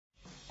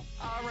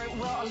All right,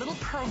 well, a little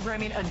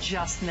programming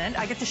adjustment.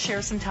 I get to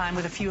share some time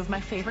with a few of my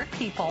favorite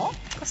people.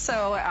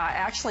 So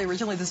actually,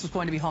 originally this was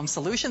going to be home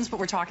solutions, but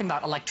we're talking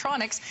about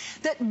electronics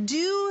that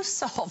do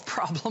solve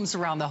problems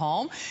around the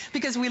home,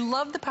 because we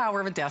love the power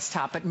of a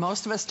desktop, but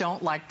most of us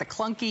don't like the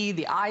clunky,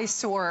 the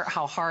eyesore,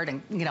 how hard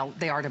and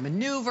they are to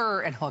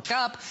maneuver and hook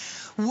up.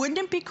 Wouldn't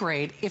it be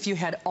great if you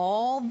had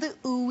all the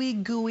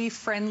ooey gooey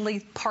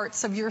friendly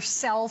parts of your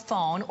cell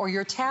phone or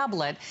your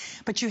tablet,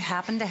 but you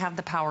happen to have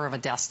the power of a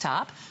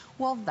desktop?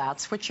 Well,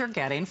 that's what you're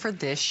getting for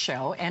this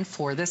show and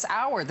for this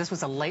hour. This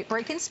was a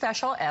late-breaking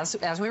special, as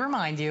we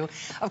remind you.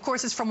 Of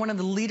course, it's from one of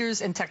the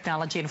leaders in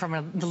technology and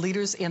from the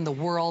leaders in the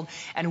world,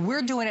 and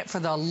we're doing it for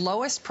the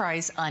lowest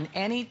price on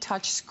any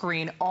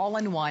touchscreen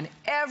all-in-one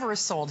ever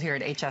sold here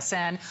at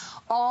HSN,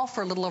 all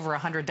for a little over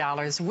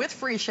 $100 with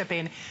free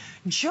shipping.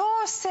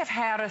 Joseph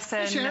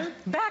Harrison, hey,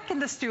 back in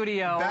the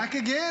studio. Back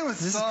again with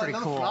this is pretty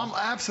cool.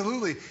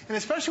 Absolutely, and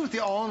especially with the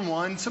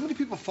all-in-one. So many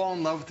people fall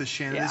in love with this,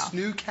 Shannon. Yeah. This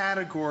new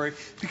category,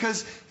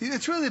 because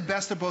it's really the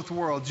best of both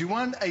worlds. You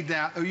want a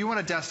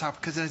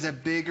desktop because it has a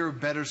bigger,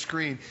 better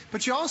screen,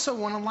 but you also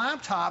want a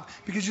laptop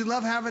because you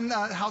love having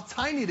how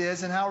tiny it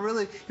is and how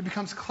really it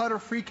becomes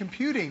clutter-free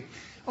computing.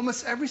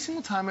 Almost every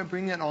single time I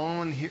bring that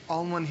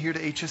all-in-one here to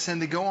HSN,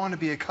 they go on to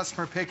be a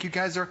customer pick. You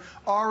guys are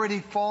already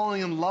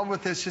falling in love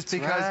with this just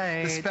because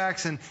the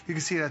specs, and you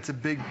can see that's a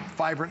big,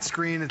 vibrant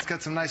screen. It's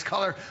got some nice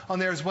color on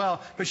there as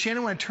well. But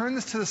Shannon, when I turn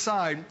this to the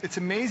side, it's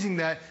amazing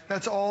that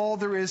that's all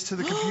there is to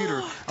the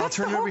computer. I'll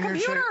turn it over here and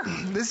show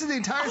you. This is the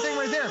entire thing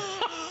right there.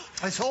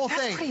 This whole thing.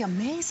 That's pretty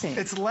amazing.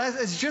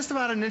 It's just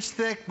about an inch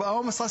thick, but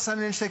almost less than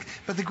an inch thick.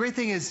 But the great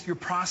thing is your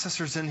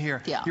processor's in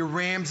here, your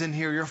RAM's in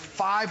here, your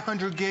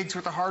 500 gigs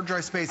worth of hard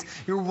drive space,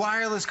 your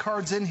wireless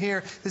cards in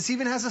here. This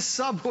even has a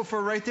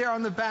subwoofer right there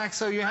on the back,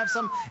 so you have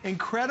some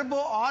incredible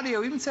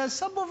audio. Even says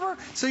subwoofer,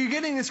 so you're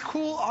getting this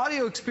cool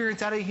audio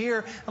experience out of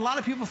here. A lot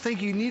of people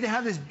think you need to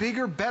have this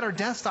bigger, better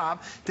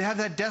desktop to have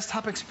that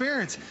desktop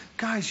experience.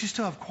 Guys, you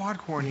still have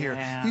QuadCore in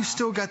here. You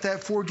still got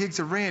that 4 gigs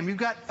of RAM. You've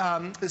got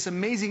this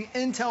amazing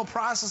Intel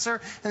processor,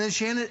 and then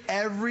Shannon,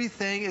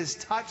 everything is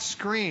touch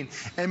screen.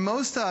 And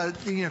most,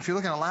 if you're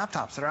looking at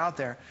laptops that are out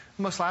there,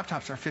 most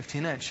laptops are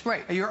 15-inch.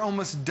 Right. You're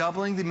almost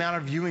doubling the amount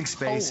of viewing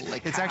space. Holy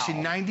cow. It's actually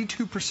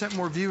 92%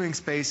 more viewing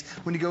space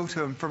when you go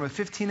to from a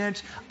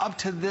 15-inch up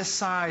to this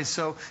size.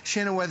 So,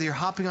 Shannon, whether you're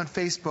hopping on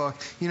Facebook,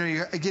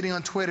 you're getting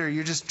on Twitter,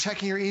 you're just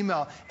checking your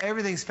email,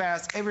 everything's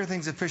fast,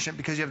 everything's efficient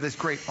because you have this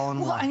great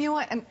all-in-one. Well, and you know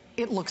what? And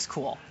it looks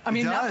cool. I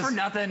mean, not for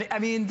nothing. I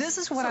mean, this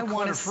is what I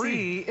want to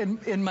see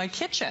in my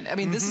kitchen. I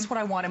mean, this is what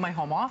I want in my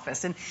home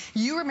office. And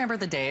you remember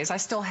the days, I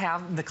still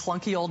have the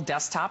clunky old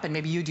desktop, and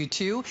maybe you do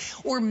too.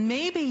 Or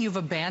maybe you've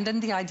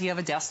abandoned the idea of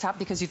a desktop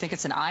because you think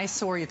it's an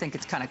eyesore, you think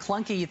it's kind of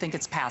clunky, you think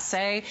it's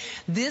passé.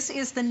 This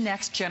is the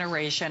next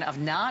generation of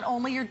not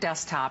only your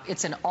desktop,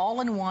 it's an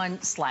all-in-one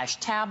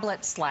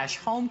 /tablet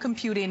 /home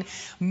computing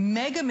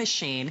mega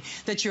machine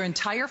that your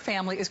entire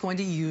family is going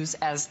to use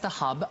as the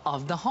hub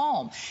of the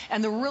home.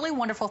 And the really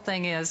wonderful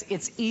thing is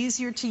it's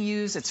easier to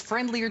use, it's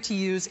friendlier to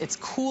use, it's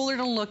cooler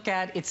to look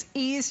at, it's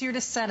easier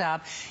to set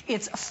up,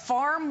 it's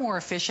far more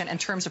efficient in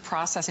terms of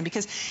processing,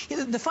 because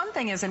the fun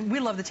thing is, and we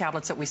love the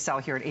tablets that we sell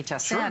here at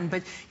HSN,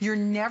 but you're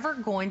never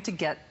going to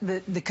get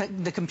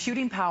the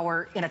computing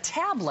power in a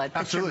tablet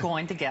that you're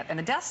going to get in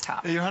a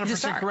desktop. You're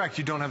 100% correct.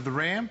 You don't have the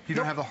RAM, you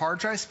don't have the hard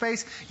drive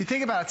space. You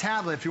think about a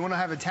tablet, if you want to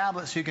have a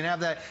tablet so you can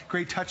have that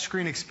great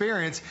touchscreen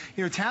experience,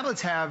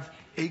 tablets have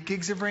 8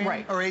 gigs of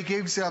RAM, or 8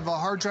 gigs of a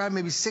hard drive,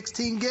 maybe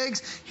 16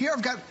 gigs. Here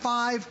I've got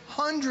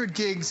 500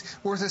 gigs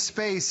worth of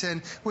space,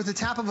 and with the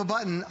tap of a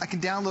button, I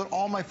can download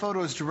all my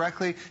photos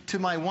directly to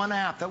my one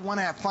app. That one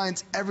app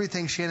finds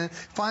everything, Shannon,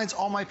 finds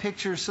all my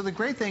pictures. So the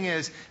great thing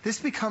is, this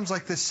becomes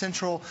like this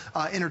central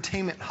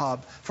entertainment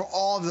hub for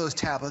all of those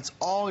tablets,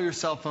 all your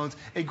cell phones.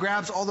 It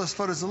grabs all those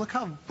photos, and look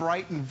how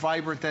bright and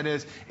vibrant that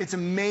is. It's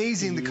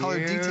amazing the color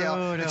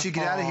detail that you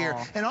get out of here.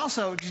 And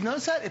also, did you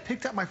notice that? It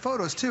picked up my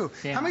photos too.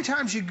 How many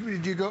times you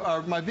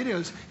go, my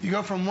videos, you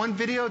go from one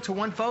video to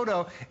one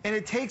photo, and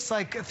it takes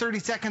like 30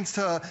 seconds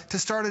to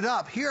start it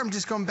up. Here I'm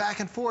just going back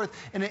and forth,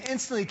 and it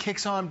instantly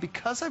kicks on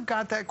because I've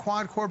got that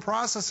quad-core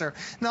processor.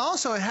 Now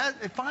also,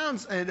 it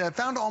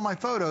found all my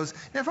photos.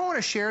 Now if I want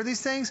to share these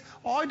things,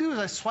 all I do is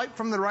I swipe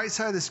from the right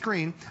side of the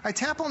screen, I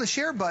tap on the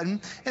share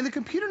button, and the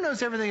computer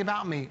knows everything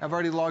about me. I've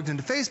already logged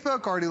into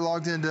Facebook, already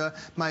logged into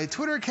my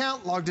Twitter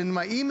account, logged into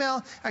my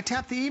email. I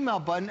tap the email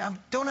button. I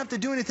don't have to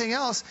do anything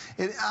else.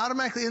 It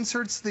automatically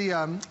inserts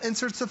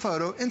the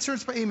photo,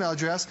 inserts my email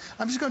address.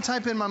 I'm just going to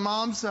type in my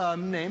mom's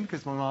name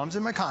because my mom's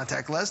in my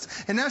contact list,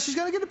 and now she's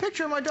going to get a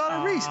picture of my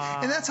daughter Reese.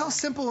 And that's how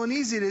simple and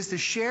easy it is to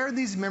share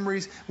these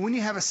memories when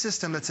you have a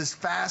system that's as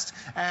fast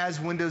as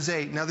Windows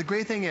 8. Now the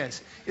great thing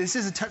is, this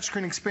is a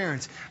touchscreen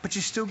experience, but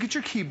you still get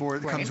your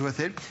keyboard that comes with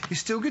it. You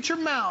still get your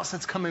mouse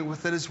that's coming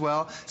with it as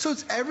well. So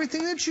it's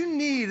everything that you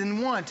need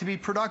and want to be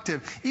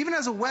productive. Even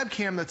has a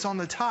webcam that's on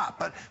the top.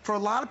 But for a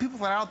lot of people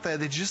that are out there,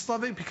 they just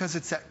love it because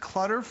it's that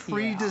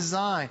clutter-free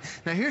design.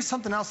 Now here's here's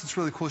something else that's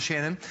really cool,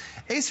 Shannon.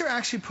 Acer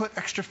actually put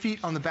extra feet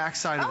on the back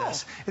side of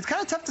this. It's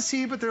kind of tough to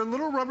see, but they're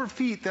little rubber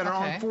feet that are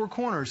on 4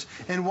 corners.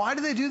 And why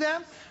do they do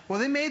that? Well,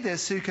 they made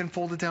this so you can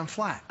fold it down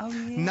flat.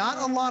 Not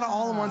a lot of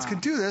all-in-ones can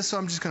do this, so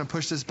I'm just going to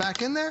push this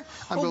back in there.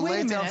 I'm going to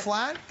lay it down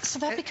flat. So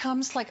that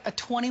becomes like a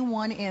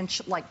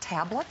 21-inch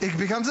tablet? It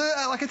becomes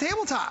like a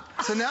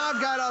tabletop. So now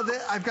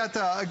I've got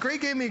a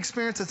great gaming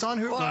experience that's on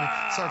here.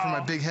 Sorry for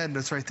my big head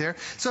that's right there.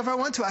 So if I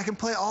want to, I can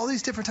play all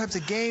these different types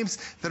of games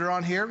that are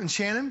on here. And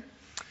Shannon,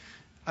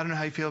 I don't know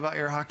how you feel about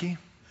air hockey.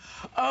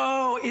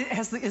 Oh,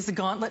 is the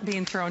gauntlet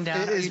being thrown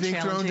down? It is being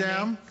thrown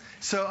down.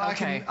 So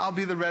I'll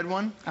be the red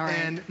one. All right.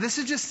 And this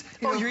is just,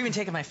 you're even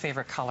taking my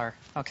favorite color.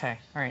 Okay,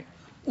 all right.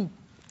 Ooh.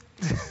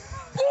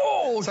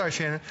 Oh! Sorry,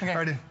 Shannon. Okay.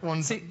 Already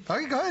one. See.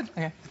 Okay, go ahead.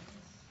 Okay.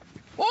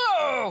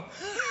 Whoa!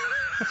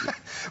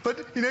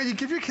 But, you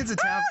give your kids a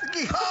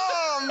tablet.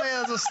 Oh,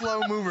 man, that's a slow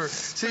mover.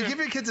 So you give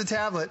your kids a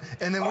tablet,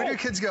 and then where do your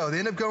kids go? They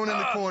end up going in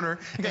the corner.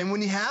 And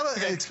when you have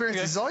an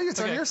experience, it's all you. It's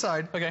on your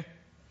side. Okay.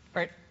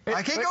 Right.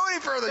 I can't go any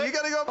further. You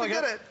got to go up and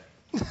get it.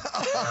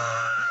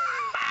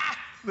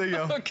 There you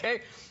go.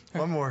 Okay.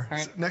 One more. All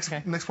right.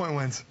 Next point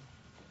wins.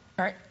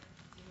 All right.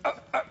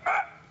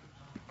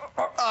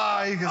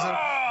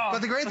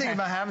 But the great thing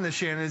about having this,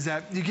 Shannon, is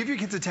that you give your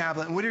kids a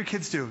tablet, and what do your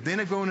kids do? They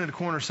end up going in a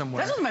corner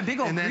somewhere. Those are my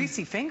big old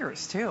greasy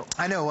fingers, too.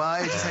 I know.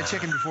 I just had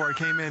chicken before I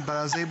came in, but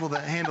I was able to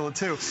handle it,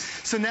 too.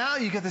 So now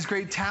you get this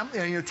great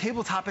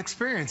tabletop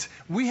experience.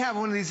 We have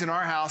one of these in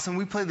our house, and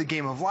we play the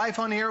game of life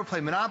on here. We play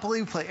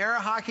Monopoly. We play air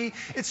hockey.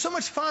 It's so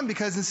much fun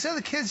because instead of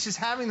the kids just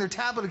having their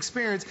tablet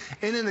experience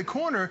and in the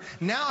corner,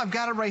 now I've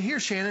got it right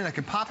here, Shannon. I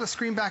can pop the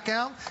screen back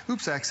out.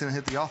 Oops, I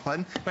accidentally hit the off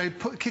button. But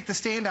I kick the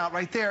stand out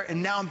right there,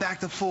 and now I'm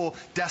back to full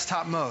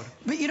desktop mode.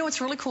 But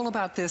what's really cool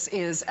about this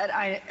is,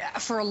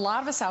 for a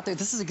lot of us out there,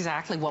 this is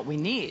exactly what we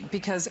need,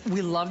 because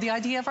we love the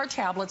idea of our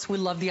tablets, we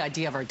love the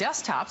idea of our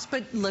desktops,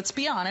 but let's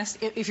be honest,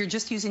 if you're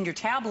just using your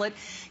tablet,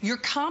 you're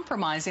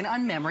compromising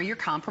on memory, you're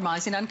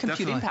compromising on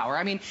computing power.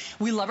 I mean,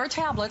 we love our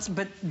tablets,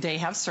 but they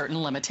have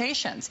certain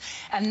limitations.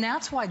 And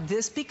that's why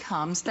this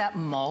becomes that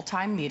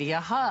multimedia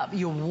hub.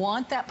 You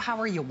want that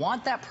power, you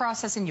want that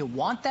processing, you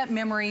want that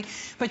memory,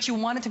 but you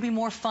want it to be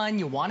more fun,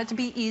 you want it to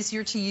be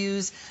easier to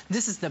use.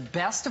 This is the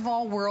best of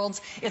all worlds.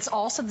 It's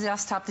also the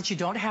desktop that you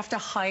don't have to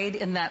hide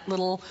in that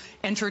little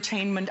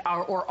entertainment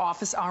or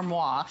office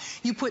armoire.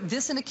 You put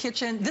this in a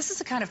kitchen. This is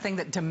the kind of thing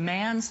that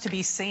demands to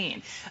be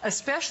seen,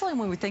 especially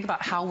when we think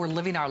about how we're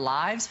living our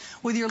lives,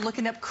 whether you're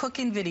looking up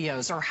cooking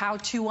videos or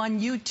how-to on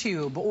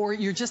YouTube, or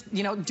you're just,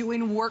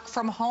 doing work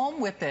from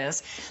home with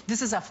this.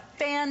 This is a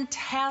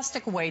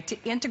fantastic way to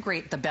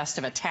integrate the best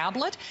of a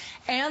tablet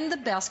and the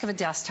best of a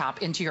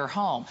desktop into your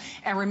home.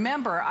 And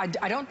remember, I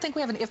don't think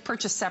we have an if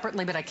purchase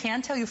separately, but I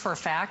can tell you for a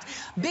fact,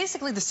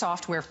 basically the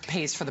software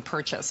pays for the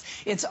purchase.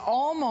 It's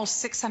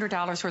almost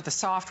 $600 worth of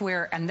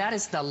software, and that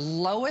is the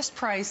lowest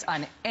price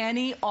on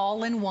any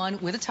all-in-one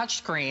with a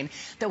touchscreen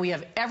that we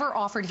have ever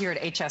offered here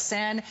at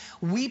HSN.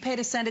 We pay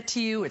to send it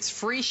to you. It's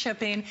free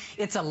shipping.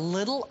 It's a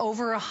little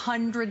over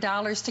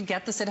 $100 to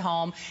get this at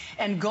home.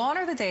 And gone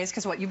are the days,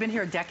 because you've been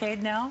here a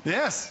decade now?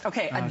 Yes.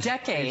 Okay, a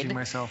decade. Aging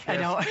myself. Yes.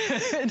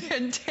 I know.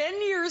 And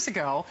 10 years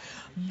ago,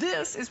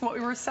 this is what we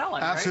were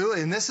selling. Absolutely.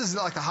 Right? And this is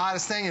like the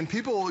hottest thing, and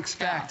people will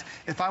expect,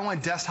 if I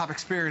want desktop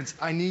experience,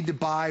 I need to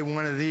buy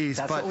one of these.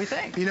 That's what we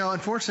think.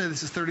 Unfortunately,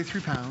 this is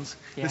 33 pounds.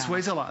 This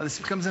weighs a lot. This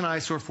becomes an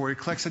eyesore for you. It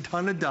collects a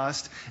ton of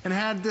dust, and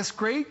had this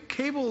great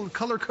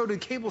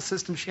color-coded cable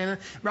system, Shannon.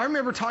 I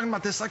remember talking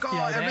about this, like,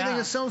 everything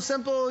is so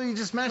simple, you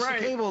just match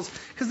the cables.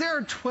 Because there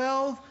are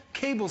 12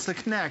 cables to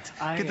connect,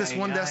 get this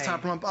one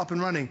desktop up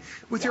and running.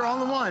 With your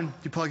all-in-one,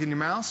 you plug in your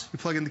mouse, you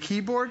plug in the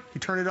keyboard, you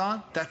turn it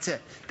on, that's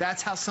it.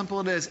 That's how simple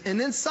it is. And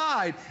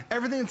inside,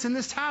 everything that's in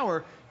this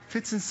tower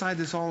fits inside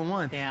this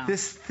all-in-one.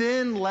 This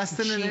thin, less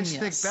than an inch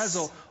thick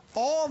bezel.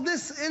 All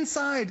this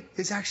inside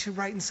is actually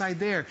right inside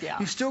there.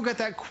 You've still got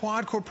that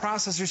quad-core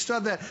processor. You still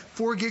have that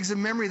 4 gigs of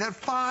memory, that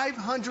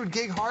 500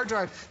 gig hard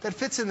drive that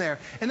fits in there.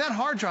 And that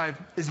hard drive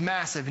is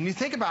massive. And you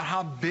think about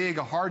how big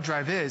a hard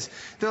drive is.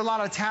 There are a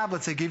lot of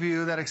tablets that give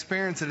you that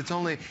experience that it's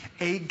only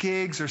 8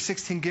 gigs or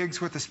 16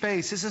 gigs worth of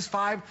space. This is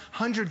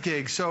 500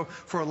 gigs. So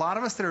for a lot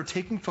of us that are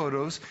taking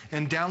photos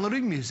and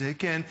downloading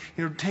music and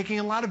taking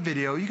a lot of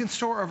video, you can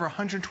store over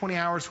 120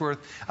 hours worth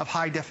of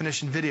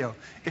high-definition video.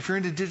 If you're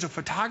into digital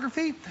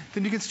photography,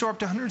 then you can store up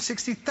to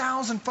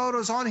 160,000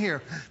 photos on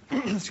here.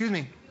 Excuse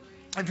me.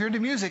 If you're into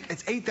music,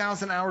 it's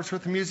 8,000 hours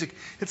worth of music.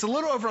 It's a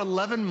little over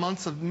 11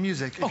 months of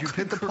music if you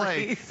hit the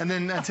play, and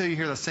then until you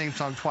hear the same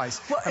song twice.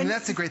 Well,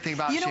 that's the great thing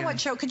about it. You know what,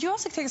 Joe? Could you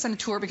also take us on a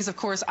tour? Because, of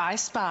course, I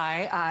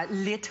Spy,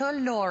 Little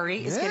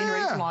Lori is getting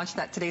ready to launch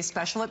that today's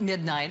special at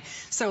midnight.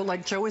 So,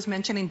 like Joe was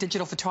mentioning,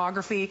 digital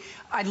photography.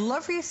 I'd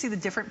love for you to see the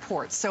different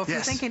ports. So if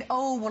you're thinking,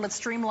 oh, well, it's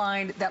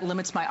streamlined, that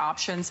limits my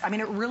options. I mean,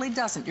 it really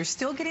doesn't. You're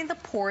still getting the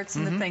ports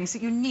and the things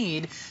that you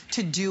need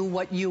to do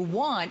what you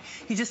want.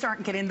 You just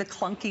aren't getting the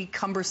clunky,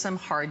 cumbersome,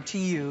 hard to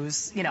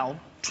use,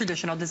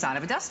 traditional design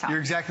of a desktop. You're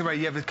exactly right.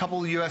 You have a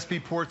couple of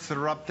USB ports that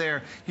are up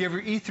there. You have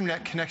your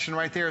Ethernet connection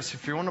right there. So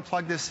if you want to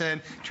plug this in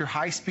to your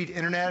high-speed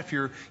internet, if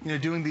you're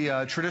doing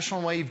the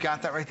traditional way, you've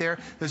got that right there.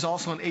 There's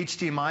also an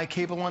HDMI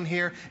cable on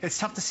here. It's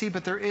tough to see,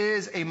 but there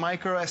is a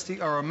micro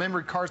SD or a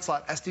memory card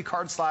slot, SD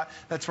card slot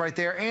that's right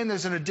there. And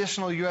there's an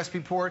additional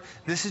USB port.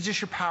 This is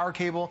just your power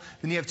cable.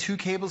 Then you have two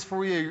cables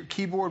for you, your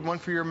keyboard, one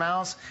for your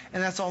mouse,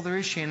 and that's all there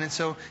is, Shannon.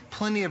 So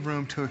plenty of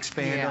room to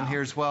expand on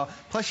here as well.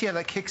 Plus you have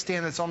that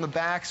kickstand that's on the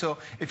back, so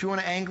if you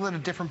want to angle it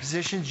at different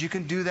positions, you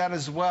can do that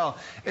as well.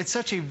 It's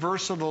such a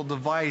versatile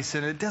device,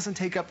 and it doesn't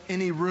take up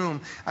any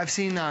room. I've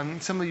seen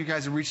some of you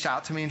guys have reached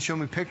out to me and shown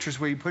me pictures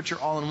where you put your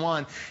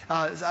all-in-one.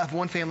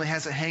 One family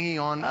has it hanging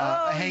on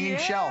a hanging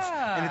shelf,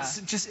 and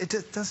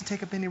it doesn't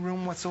take up any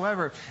room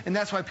whatsoever. And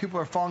that's why people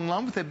are falling in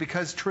love with it,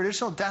 because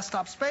traditional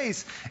desktop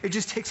space, it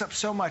just takes up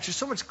so much. There's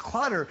so much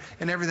clutter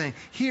and everything.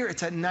 Here,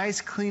 it's a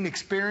nice, clean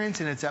experience,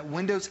 and it's that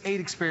Windows 8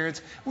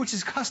 experience, which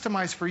is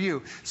customized for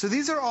you. So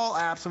these are all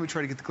apps. Let me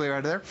try to get the glare out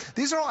of there.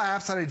 These are all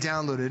apps that I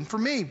downloaded. And for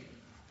me,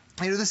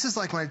 this is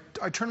like when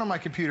I turn on my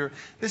computer,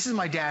 this is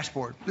my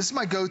dashboard. This is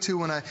my go-to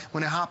when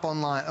I hop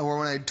online, or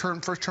when I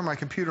first turn my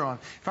computer on.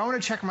 If I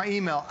want to check my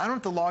email, I don't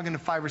have to log into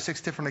 5 or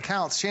 6 different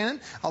accounts. Shannon,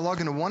 I'll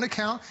log into one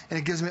account, and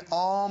it gives me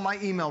all my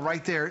email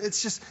right there.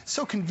 It's just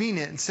so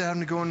convenient instead of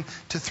having to go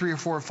into 3 or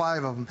 4 or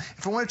 5 of them.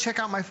 If I want to check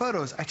out my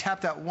photos, I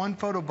tap that one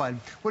photo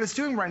button. What it's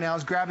doing right now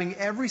is grabbing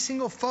every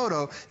single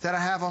photo that I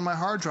have on my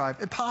hard drive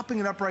and popping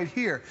it up right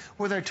here.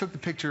 Whether I took the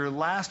picture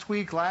last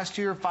week, last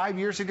year, 5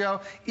 years ago,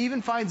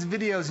 even finds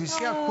videos. And you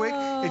see how quick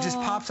it just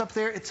pops up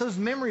there? It's those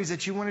memories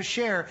that you want to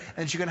share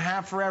and that you're going to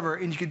have forever,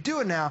 and you can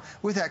do it now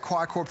with that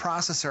quad-core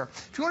processor.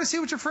 If you want to see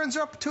what your friends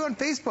are up to on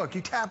Facebook,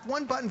 you tap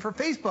one button for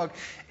Facebook,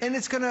 and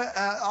it's going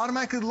to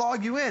automatically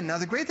log you in. Now,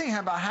 the great thing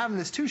about having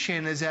this too,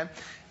 Shannon, is that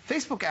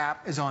Facebook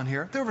app is on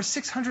here. There are over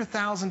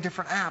 600,000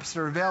 different apps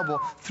that are available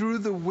through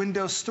the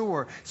Windows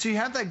Store. So you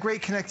have that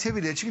great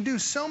connectivity that you can do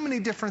so many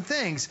different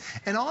things.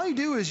 And all you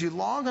do is you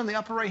log on the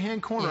upper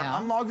right-hand corner.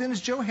 I'm logged in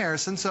as Joe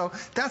Harrison, so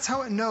that's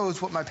how it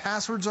knows what my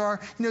passwords are.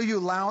 You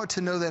allow it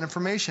to know that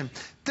information.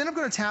 Then I'm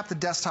going to tap the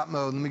desktop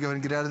mode. Let me go ahead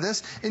and get out of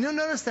this. And you'll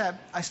notice that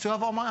I still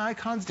have all my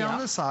icons down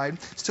the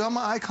side, still have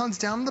my icons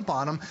down on the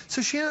bottom.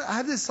 So Shannon, I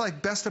have this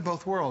like best of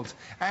both worlds.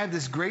 I have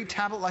this great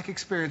tablet-like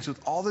experience with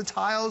all the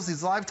tiles,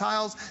 these live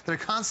tiles that are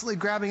constantly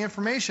grabbing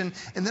information,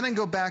 and then I can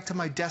go back to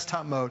my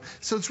desktop mode.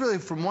 So it's really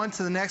from one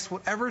to the next,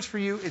 whatever's for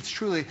you, it's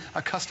truly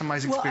a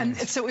customized experience. Well, and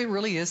so it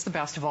really is the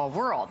best of all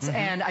worlds.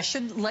 And I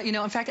should let you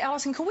know, in fact,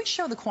 Allison, can we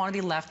show the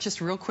quantity left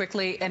just real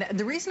quickly? And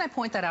the reason I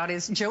point that out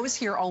is Joe is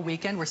here all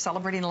weekend. We're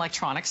celebrating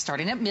electronics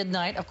starting at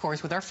midnight, of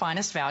course, with our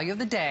finest value of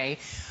the day.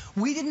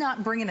 We did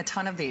not bring in a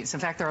ton of these. In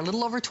fact, they're a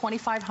little over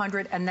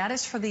 2,500, and that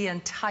is for the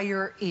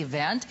entire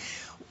event.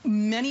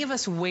 Many of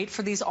us wait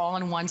for these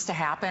all-in-ones to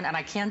happen, and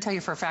I can tell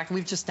you for a fact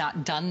we've just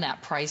not done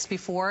that price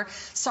before.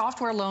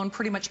 Software alone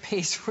pretty much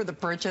pays for the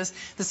purchase.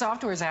 The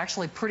software is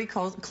actually pretty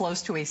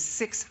close to a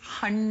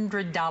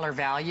 $600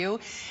 value,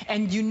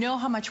 and you know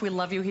how much we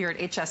love you here at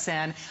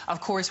HSN. Of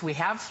course, we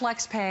have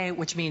FlexPay,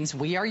 which means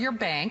we are your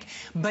bank,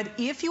 but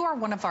if you are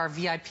one of our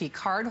VIP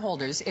card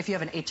holders, if you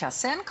have an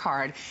HSN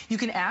card, you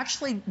can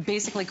actually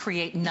basically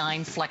create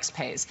 9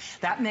 FlexPays.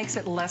 That makes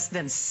it less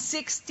than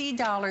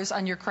 $60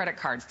 on your credit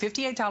card,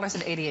 $58.88.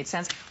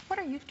 What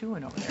are you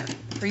doing over there?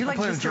 Are you like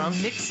just a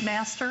mix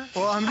master?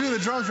 Well, I'm doing the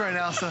drums right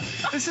now. So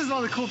this is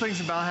one of the cool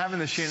things about having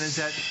this, Shannon, is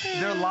that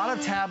there are a lot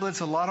of tablets,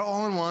 a lot of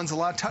all-in-ones, a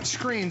lot of touch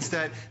screens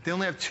that they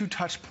only have 2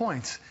 touch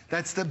points.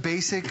 That's the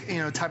basic,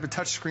 type of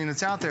touch screen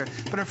that's out there.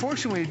 But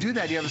unfortunately, when you do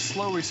that, you have a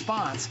slow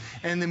response.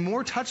 And the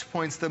more touch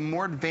points, the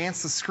more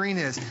advanced the screen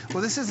is.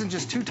 Well, this isn't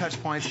just 2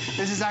 touch points.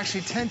 This is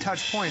actually 10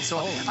 touch points. So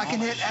I can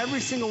hit every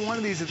single one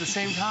of these at the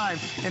same time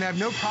and have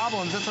no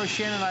problems. That's why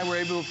Shannon and I were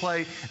able to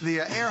play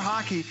the air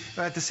hockey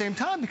at the same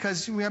time,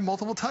 because we have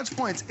multiple touch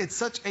points. It's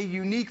such a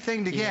unique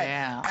thing to get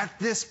at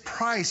this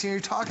price. You're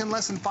talking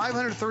less than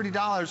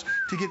 $530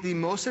 to get the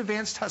most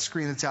advanced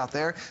touchscreen that's out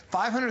there,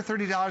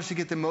 $530 to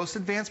get the most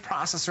advanced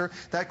processor,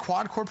 that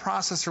quad-core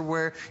processor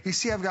where you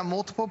see I've got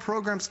multiple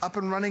programs up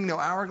and running, no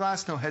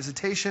hourglass, no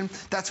hesitation.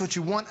 That's what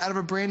you want out of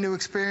a brand new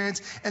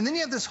experience. And then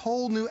you have this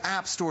whole new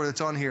app store that's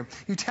on here.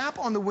 You tap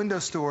on the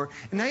Windows Store,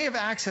 and now you have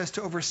access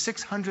to over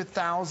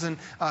 600,000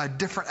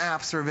 different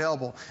apps that are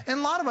available. And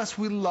a lot of us,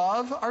 we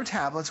love our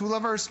tablets, we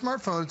love our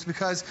smartphones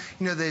because,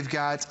 they've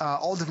got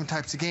all different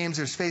types of games.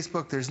 There's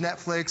Facebook, there's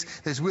Netflix,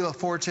 there's Wheel of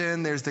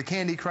Fortune, there's the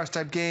Candy Crush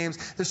type games.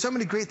 There's so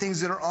many great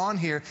things that are on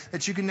here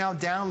that you can now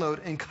download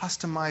and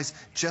customize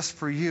just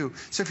for you.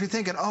 So if you're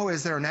thinking, oh,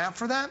 is there an app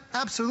for that?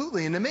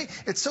 Absolutely. And to me,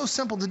 it's so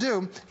simple to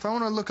do. If I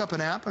want to look up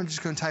an app, I'm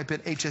just going to type in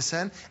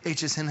HSN.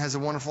 HSN has a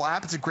wonderful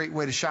app. It's a great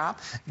way to shop.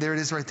 There it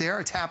is right there.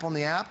 I tap on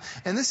the app,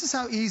 and this is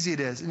how easy it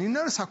is. And you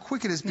notice how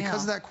quick it is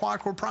because of that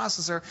quad-core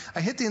processor.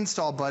 I hit the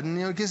install button. button.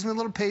 You know, it gives me a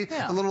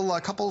little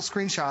couple of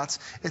screenshots.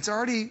 It's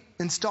already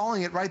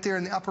installing it right there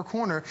in the upper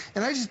corner,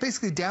 and I just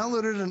basically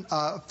downloaded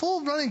a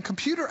full running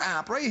computer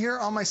app right here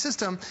on my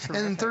system. Terrific.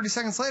 And then 30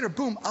 seconds later,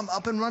 boom, I'm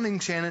up and running,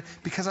 Shannon,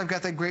 because I've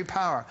got that great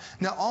power.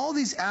 Now, all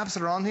these apps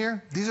that are on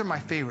here, these are my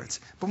favorites.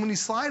 But when you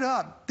slide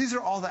up, these are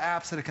all the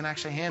apps that it can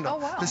actually handle. Oh,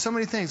 wow. There's so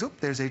many things. Oh,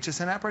 there's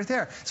HSN app right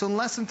there. So in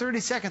less than 30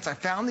 seconds, I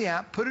found the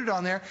app, put it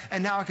on there,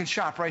 and now I can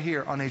shop right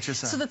here on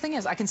HSN. So the thing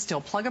is, I can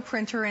still plug a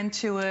printer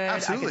into it.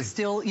 Absolutely. I can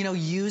still, you know,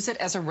 use it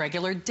as a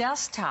regular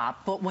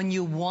desktop. But when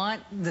you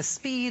want the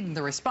speed and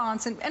the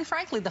response and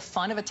frankly, the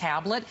fun of a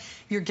tablet,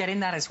 you're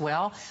getting that as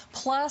well.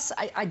 Plus,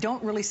 I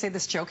don't really say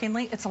this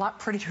jokingly, it's a lot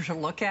prettier to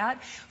look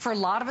at. For a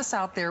lot of us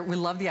out there, we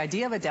love the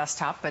idea of a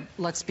desktop, but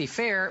let's be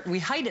fair, we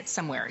hide it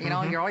somewhere. You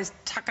know, you're always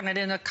tucking it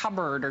in a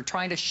cupboard or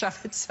trying to shove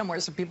it somewhere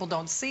so people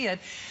don't see it.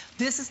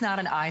 This is not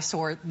an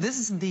eyesore. This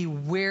is the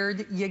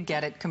where'd you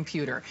get it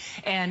computer.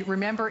 And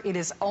remember, it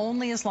is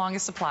only as long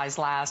as supplies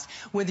last,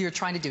 whether you're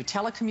trying to do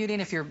telecommuting,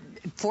 if you're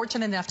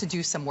fortunate enough to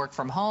do some work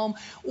from home,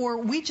 or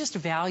we just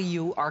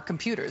value our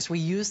computers. We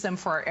use them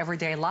for our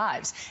everyday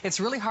lives.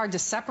 It's really hard to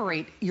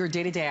separate your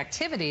day-to-day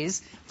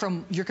activities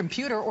from your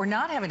computer or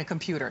not having a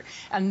computer.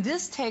 And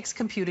this takes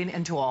computing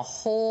into a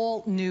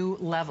whole new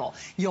level.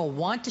 You'll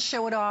want to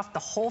show it off. The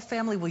whole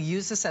family will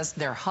use this as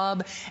their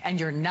hub, and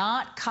you're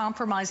not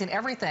compromising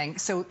everything.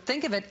 So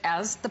think of it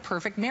as the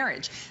perfect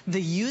marriage.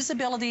 The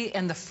usability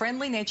and the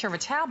friendly nature of a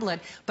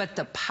tablet, but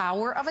the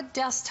power of a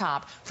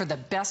desktop for the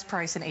best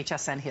price in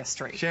HSN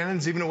history.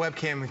 Shannon's even a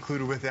webcam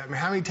included with it. I mean,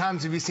 how many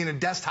times have you seen a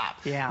desktop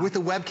with a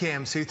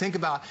webcam? So you think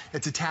about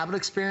it's a tablet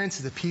experience,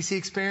 it's a PC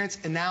experience,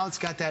 and now it's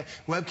got that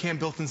webcam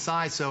built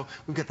inside. So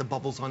we've got the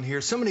bubbles on here.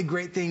 So many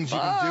great things you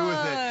can do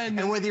with it.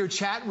 And whether you're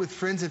chatting with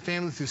friends and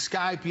family through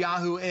Skype,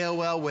 Yahoo,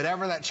 AOL,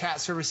 whatever that chat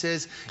service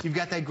is, you've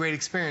got that great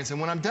experience. And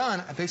when I'm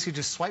done, I basically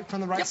just swipe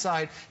from the right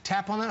side,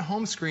 tap on that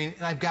home screen,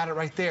 and I've got it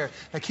right there.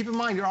 Now keep in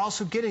mind, you're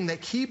also getting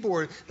that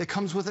keyboard that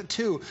comes with it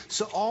too.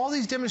 So all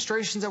these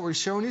demonstrations that we're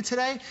showing you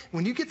today,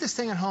 when you get this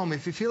thing at home,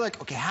 if you feel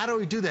like, okay, how do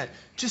we do that?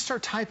 Just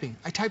start typing.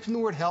 I typed in the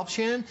word help,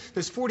 Shannon.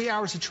 There's 40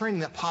 hours of training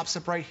that pops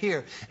up right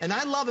here. And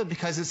I love it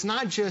because it's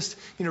not just,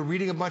 you know,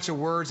 reading a bunch of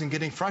words and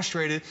getting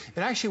frustrated.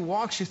 It actually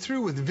walks you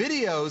through with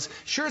videos.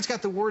 Sure, it's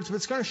got the words, but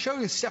it's going to show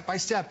you step by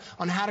step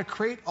on how to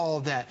create all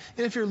of that.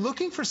 And if you're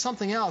looking for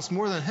something else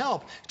more than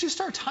help, just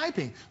start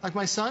typing. Like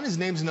my son, his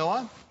name's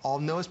Noah. All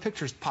of Noah's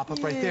pictures pop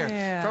up right there.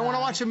 If I want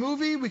to watch a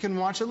movie, we can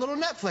watch a little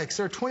Netflix.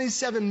 There are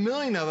 27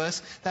 million of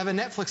us that have a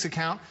Netflix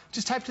account.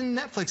 Just type in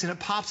Netflix and it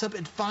pops up.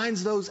 It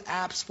finds those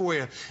apps for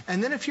you.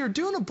 And then if you're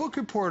doing a book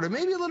report or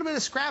maybe a little bit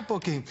of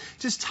scrapbooking,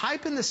 just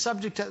type in the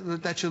subject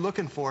that you're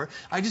looking for.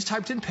 I just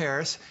typed in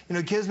Paris. You know,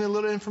 it gives me a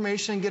little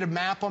information, get a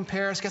map on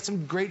Paris, got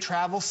some great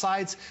travel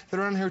sites that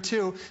are on here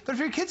too. But if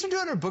your kids are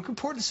doing a book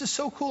report, this is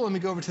so cool. Let me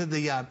go over to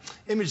the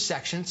image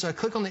section. So I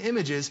click on the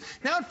images.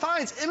 Now it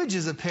finds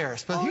images of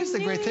Paris. But here's the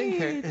great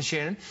thing,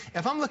 Shannon.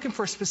 If I'm looking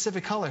for a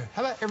specific color,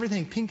 how about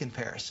everything pink in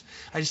Paris?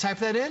 I just type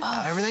that in.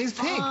 Everything's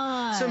pink.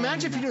 So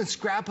imagine if you're doing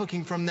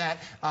scrapbooking from that.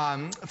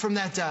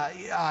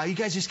 You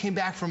guys just came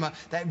back from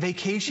that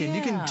vacation.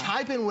 You can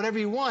type in whatever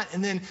you want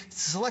and then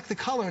select the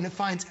color, and it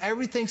finds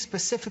everything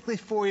specifically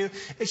for you.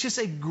 It's just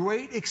a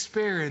great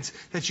experience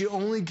that you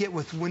only get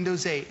with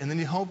Windows 8. And then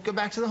you go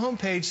back to the home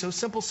page. So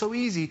simple, so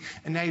easy,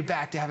 and now you're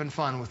back to having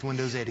fun with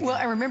Windows 8 again. Well,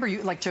 I remember,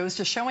 like Joe's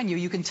just showing you,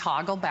 you can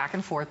toggle back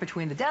and forth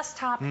between the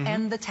desktop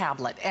and the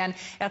tablet. And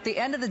at the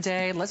end of the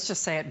day, let's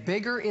just say it,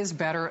 bigger is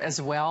better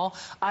as well.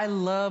 I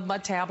love my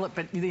tablet,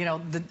 but you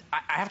know,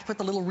 I have to put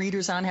the little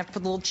readers on, have to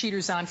put the little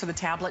cheaters on for the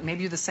tablet.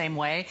 Maybe you're the same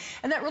way.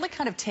 And that really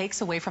kind of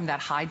takes away from that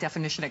high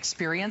definition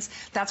experience.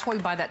 That's why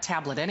we buy that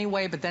tablet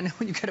anyway, but then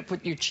when you got to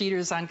put your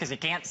cheaters on because you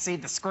can't see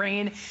the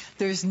screen,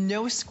 there's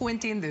no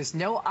squinting, there's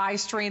no eye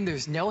strain,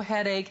 there's no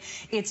headache.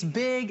 It's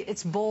big,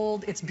 it's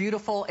bold, it's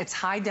beautiful, it's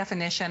high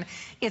definition,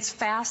 it's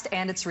fast,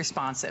 and it's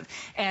responsive.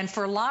 And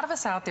for a lot of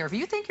us out there, if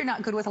you think you're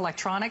not good with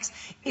electronics,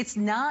 it's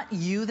not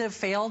you that have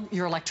failed,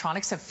 your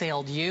electronics have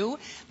failed you.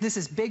 This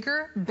is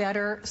bigger,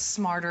 better,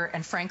 smarter,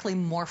 and frankly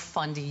more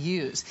fun to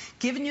use,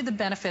 giving you the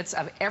benefits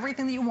of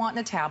everything that you want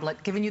in a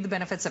tablet, giving you the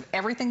benefits of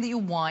everything that you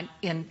want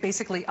in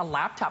basically a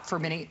laptop for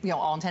many, you know,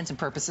 all intents and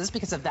purposes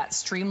because of that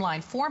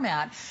streamlined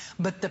format,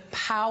 but the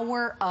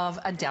power of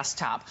a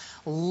desktop.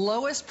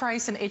 Lowest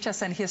price in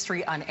HSN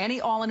history on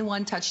any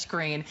all-in-one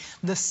touchscreen.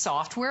 The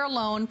software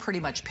alone pretty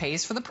much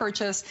pays for the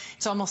purchase.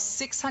 It's almost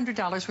 $600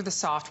 worth of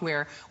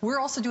software. We're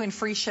also doing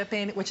free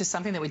shipping, which is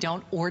something that we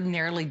don't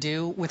ordinarily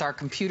do with our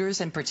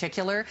computers in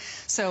particular.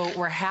 So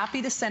we're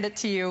happy to send it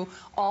to you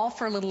all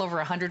for a little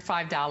over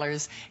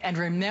 $105. And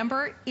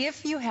remember,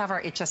 if you have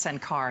our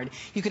HSN card,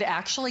 you could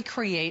actually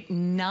create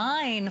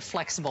 9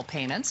 flexible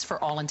payments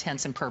for all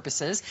intents and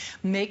purposes,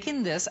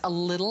 making this a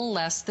little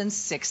less than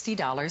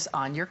 $60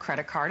 on your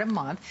credit card a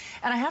month.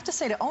 And I have to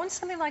say, to own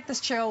something like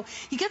this, Joe,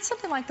 you get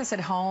something like this at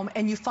home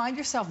and you find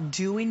yourself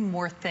doing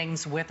more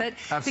things with it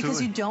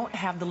because you don't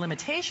have the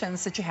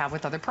limitations that you have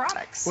with other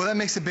products. Well, that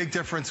makes a big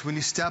difference when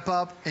you step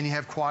up and you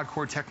have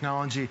quad-core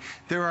technology.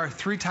 There are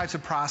 3 types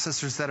of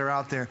processors that are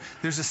out there.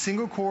 There's a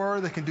single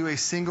core that can do a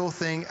single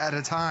thing at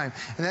a time.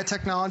 And that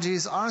technology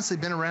has honestly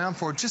been around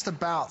for just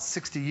about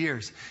 60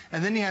 years.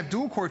 And then you have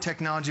dual core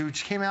technology,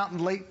 which came out in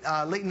the late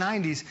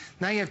 90s.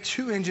 Now you have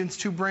 2 engines,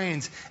 2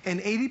 brains, and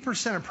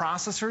 80% of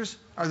processors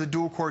are the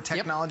dual core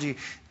technology. Yep.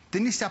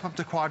 Then you step up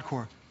to quad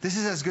core. This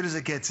is as good as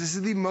it gets. This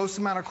is the most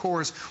amount of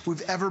cores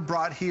we've ever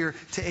brought here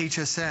to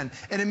HSN.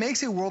 And it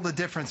makes a world of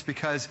difference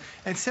because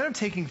instead of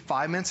taking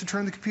 5 minutes to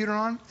turn the computer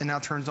on, it now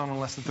turns on in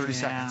less than 30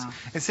 seconds.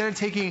 Instead of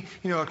taking,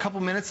 a couple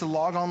minutes to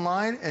log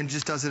online, and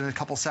just does it in a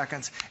couple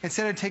seconds.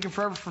 Instead of taking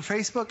forever for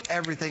Facebook,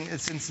 everything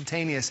is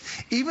instantaneous.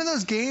 Even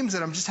those games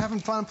that I'm just having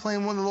fun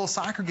playing one of the little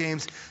soccer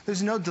games,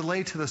 there's no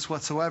delay to this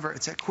whatsoever.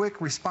 It's a quick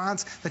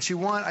response that you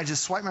want. I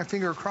just swipe my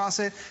finger across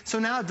it. So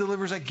now it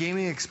delivers a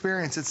gaming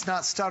experience. It's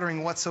not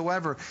stuttering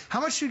whatsoever.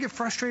 How much do you get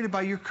frustrated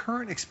by your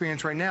current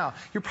experience right now?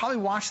 You're probably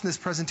watching this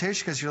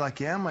presentation because you're like,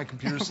 yeah, my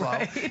computer's slow.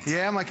 Right.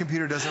 Yeah, my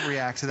computer doesn't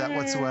react to that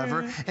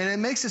whatsoever. And it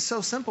makes it so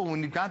simple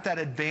when you've got that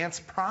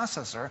advanced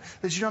processor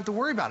that you don't have to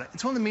worry about it.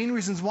 It's one of the main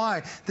reasons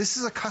why this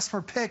is a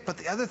customer pick, but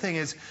the other thing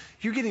is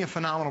you're getting a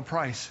phenomenal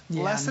price.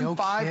 Yeah, less than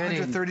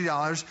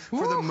 $530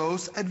 for the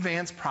most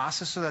advanced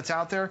processor that's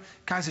out there.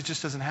 Guys, it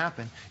just doesn't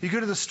happen. You go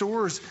to the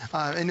stores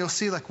and you'll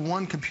see like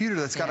one computer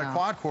that's got a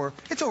quad core.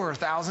 It's over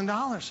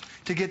 $1,000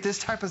 to get this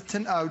type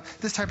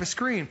of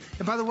screen.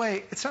 And by the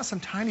way, it's not some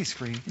tiny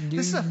screen.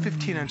 This is a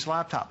 15-inch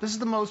laptop. This is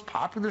the most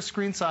popular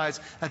screen size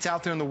that's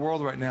out there in the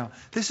world right now.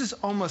 This is it's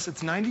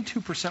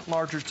 92%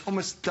 larger. It's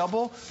almost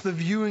double the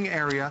viewing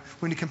area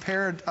when you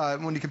compare it to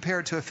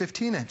a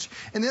 15-inch.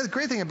 And the other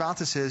great thing about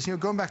this is,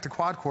 going back to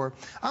QuadCore,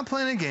 I'm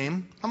playing a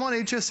game. I'm on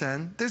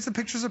HSN. There's the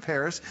pictures of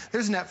Paris.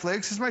 There's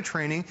Netflix. There's my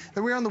training.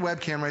 Then we're on the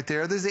webcam right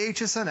there. There's the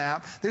HSN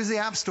app. There's the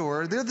App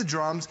Store. There's the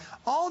drums.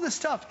 All this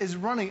stuff is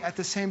running at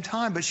the same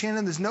time. But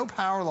Shannon, there's no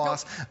power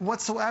loss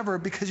whatsoever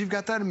because you've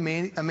got that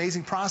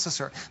amazing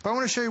processor. But I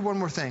want to show you one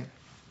more thing.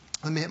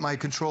 Let me hit my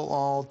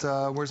Control-Alt,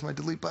 where's my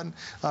delete button?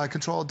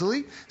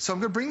 Control-Alt-Delete. So I'm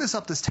going to bring this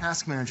up, this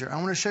Task Manager. I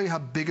want to show you how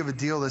big of a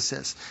deal this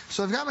is.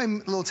 So I've got my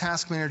little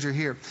Task Manager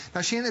here.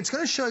 Now, Shannon, it's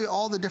going to show you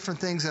all the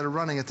different things that are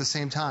running at the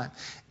same time.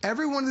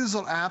 Every one of these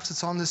little apps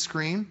that's on this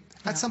screen,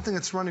 that's something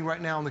that's running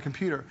right now on the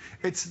computer.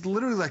 It's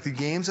literally like the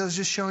games I was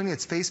just showing you.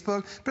 It's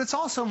Facebook, but it's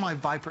also my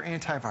Viper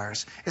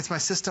antivirus. It's my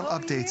system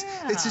updates.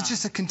 It's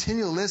just a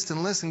continual list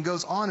and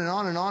goes on and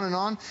on and on and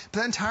on. But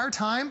that entire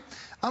time,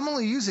 I'm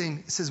only using,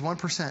 it says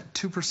 1%,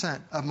 2%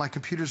 of my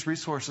computer's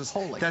resources.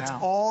 Holy That's cow.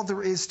 All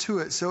there is to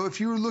it. So if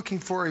you're looking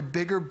for a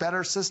bigger,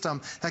 better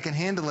system that can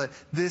handle it,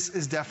 this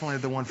is definitely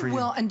the one for you.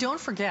 Well, and don't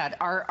forget,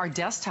 our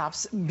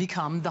desktops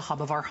become the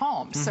hub of our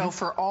home. So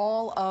for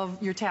all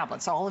of your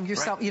tablets, all of your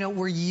stuff,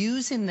 we're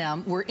using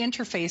them, we're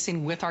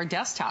interfacing with our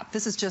desktop.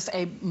 This is just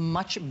a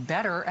much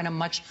better and a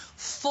much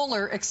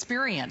fuller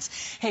experience.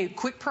 Hey,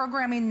 quick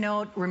programming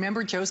note.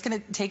 Remember, Joe's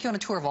going to take you on a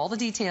tour of all the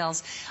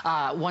details.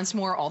 Once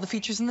more, all the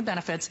features and the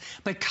benefits.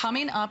 But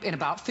coming up in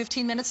about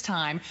 15 minutes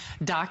time,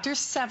 Dr.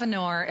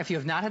 Sevenor, if you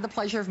have not had the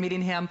pleasure of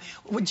meeting him,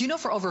 do you know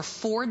for over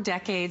 4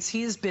 decades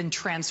he has been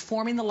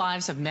transforming the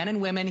lives of men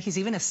and women. He's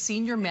even a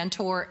senior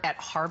mentor at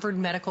Harvard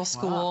Medical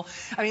School.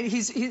 Wow. I mean,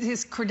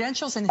 his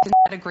credentials and his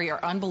pedigree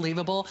are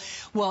unbelievable.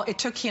 Well, it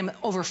took him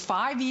over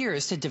 5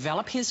 years to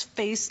develop his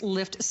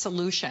facelift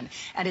solution.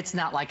 And it's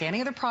not like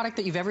any other product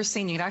that you've ever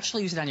seen. You can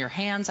actually use it on your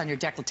hands, on your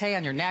décolleté,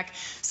 on your neck.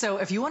 So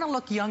if you want to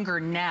look younger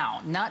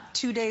now, not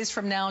 2 days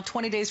from now,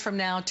 20 days from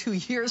now, 2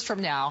 years from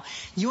now,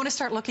 you want to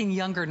start looking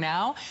younger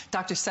now,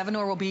 Dr.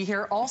 Sevenor will be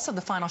here. Also,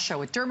 the final show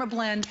with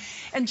DermaBlend.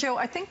 And Joe,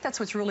 I think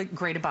that's what's really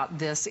great about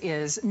this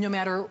is no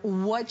matter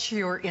what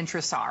your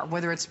interests are,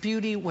 whether it's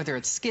beauty, whether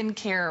it's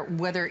skincare,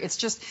 whether it's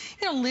just,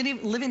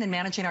 living and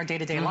managing our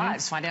day-to-day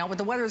lives, finding out what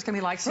the weather is going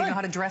to be like so you know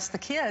how to dress the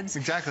kids.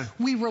 Exactly.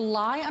 We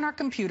rely on our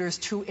computers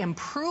to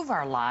improve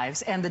our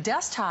lives, and the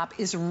desktop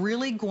is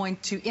really going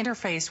to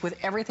interface with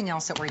everything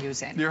else that we're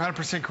using. You're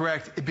 100%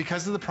 correct.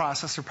 Because of the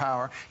processor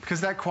power,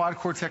 because that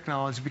quad-core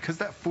technology, because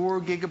that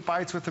 4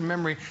 gigabytes worth of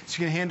memory,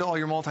 so you can handle all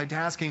your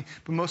multitasking,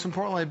 but most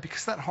importantly,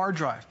 because that hard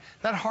drive.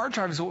 That hard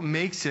drive is what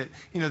makes it,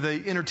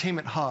 the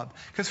entertainment hub.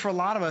 Because for a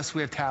lot of us,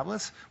 we have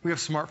tablets, we have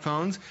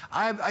smartphones.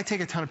 I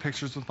take a ton of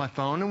pictures with my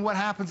phone, and what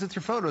happens with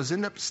your photos?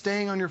 End up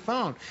staying on your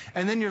phone.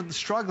 And then you're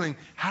struggling,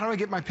 how do I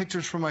get my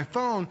pictures from my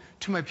phone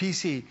to my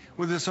PC?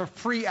 Well, there's a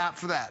free app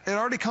for that. It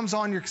already comes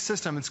on your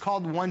system. It's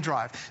called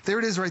OneDrive. There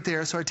it is right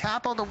there. So I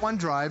tap on the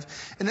OneDrive,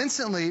 and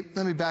instantly,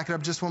 let me back it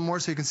up just one more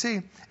so you can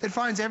see, it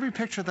finds every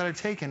picture that I've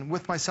taken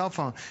with my cell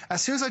phone.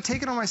 As soon as I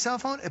take it on my cell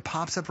phone, it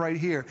pops up right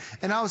here.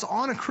 And I was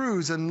on a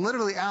cruise and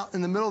literally out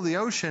in the middle of the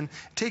ocean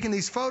taking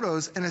these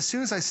photos, and as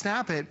soon as I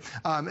snap it,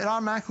 it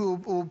automatically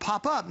will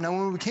pop up. Now,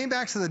 when we came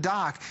back to the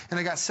dock and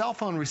I got cell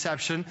phone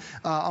reception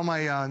on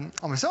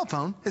my cell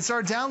phone, it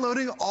started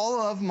downloading all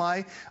of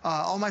my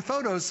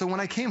photos. So when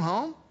I came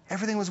home,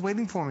 everything was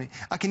waiting for me.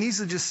 I can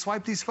easily just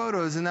swipe these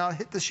photos and now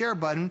hit the share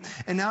button,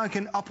 and now I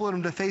can upload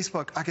them to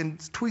Facebook. I can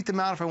tweet them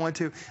out if I want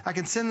to. I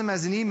can send them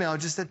as an email,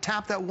 just to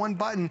tap that one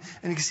button,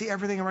 and you can see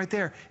everything right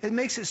there. It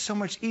makes it so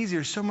much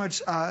easier, so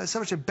much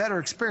a better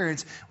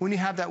experience when you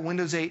have that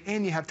Windows 8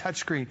 and you have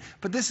touchscreen.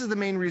 But this is the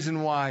main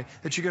reason why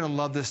that you're going to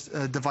love this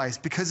device,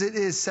 because it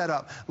is set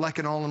up like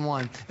an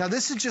all-in-one. Now,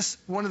 this is just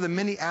one of the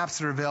many apps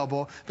that are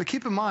available, but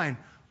keep in mind,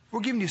 we're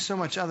giving you so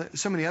many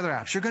other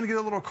apps. You're going to get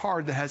a little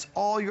card that has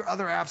all your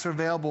other apps are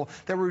available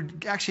that we're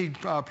actually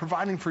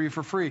providing for you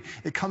for free.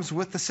 It comes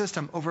with the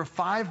system. Over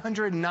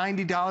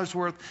 $590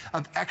 worth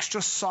of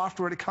extra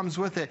software that comes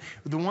with it.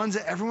 The ones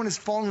that everyone is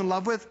falling in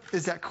love with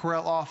is that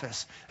Corel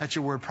Office. That's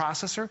your word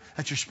processor.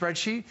 That's your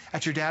spreadsheet.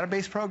 That's your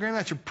database program.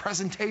 That's your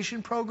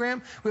presentation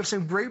program. We have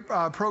some great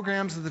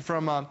programs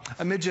from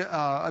Midget.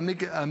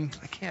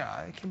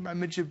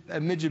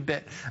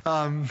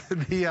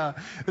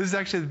 This is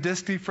actually the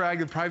disk defrag,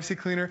 the privacy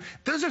cleaner.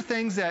 Those are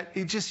things that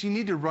you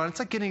need to run. It's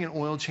like getting an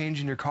oil change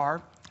in your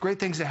car. Great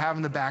things to have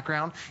in the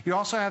background. You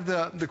also have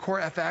the Core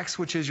FX,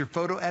 which is your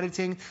photo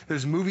editing.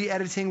 There's movie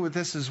editing with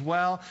this as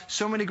well.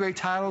 So many great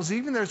titles.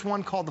 Even there's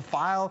one called the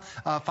File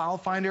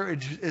Finder,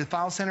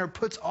 File Center. It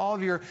puts all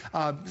of your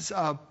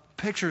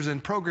pictures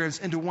and programs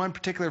into one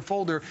particular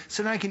folder,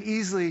 so now you can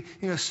easily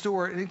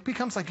store it, and it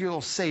becomes like your little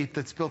safe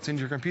that's built into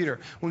your computer.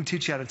 We can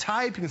teach you how to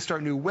type. You can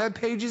start new web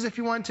pages if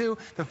you want to.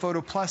 The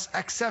Photo Plus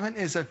X7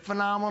 is a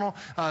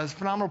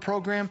phenomenal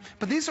program.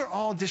 But these are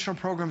all additional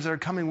programs that are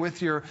coming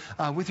with your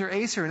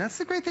Acer, and that's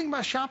the great thing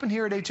about shopping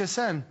here at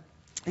HSN.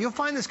 You'll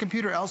find this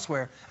computer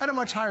elsewhere at a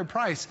much higher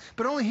price,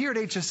 but only here at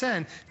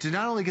HSN do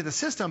not only get the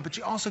system, but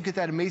you also get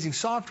that amazing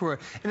software.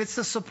 And it's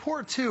the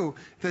support, too,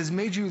 that has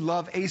made you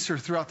love Acer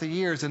throughout the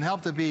years and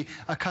helped to be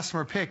a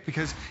customer pick,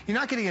 because you're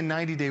not getting a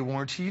 90-day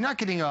warranty. You're not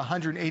getting a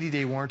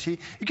 180-day warranty.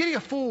 You're getting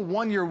a full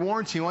 1-year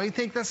warranty. Well, you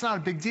think that's not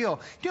a big deal.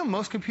 You know,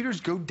 most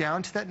computers go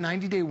down to that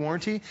 90-day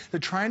warranty. They're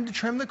trying to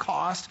trim the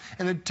cost,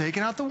 and they're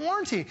taking out the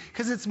warranty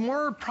because it's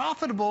more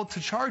profitable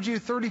to charge you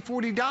 $30,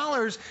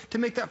 $40 to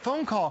make that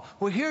phone call.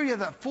 Well, here you have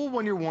that full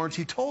 1-year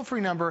warranty,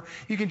 toll-free number.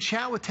 You can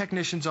chat with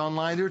technicians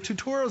online. There are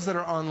tutorials that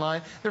are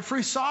online. There's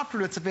free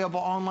software that's available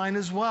online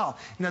as well.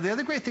 Now, the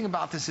other great thing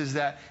about this is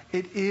that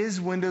it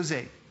is Windows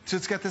 8. So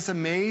it's got this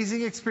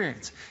amazing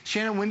experience.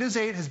 Shannon, Windows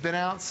 8 has been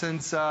out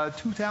since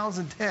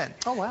 2010.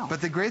 Oh, wow. But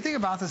the great thing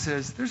about this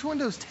is there's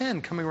Windows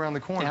 10 coming around the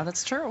corner. Yeah,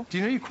 that's true. Do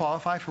you know you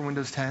qualify for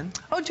Windows 10?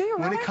 Oh, do you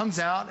really? When it comes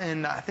out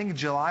in, I think,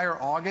 July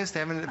or August. They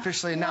haven't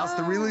officially announced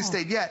the release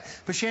date yet.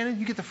 But, Shannon,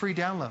 you get the free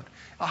download.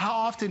 How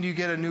often do you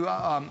get a new,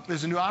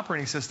 there's a new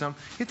operating system,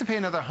 you have to pay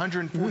another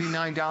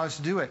 $149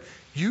 to do it.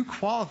 You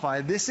qualify.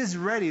 This is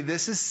ready.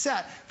 This is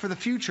set for the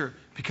future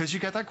because you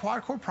got that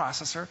quad-core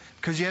processor,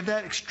 because you have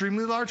that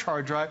extremely large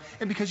hard drive,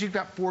 and because you've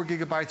got 4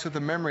 gigabytes worth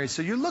of memory.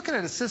 So you're looking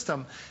at a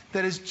system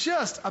that is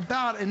just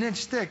about an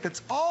inch thick.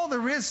 That's all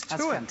there is to it.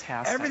 That's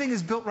fantastic. Everything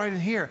is built right in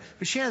here.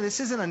 But Shannon, this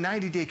isn't a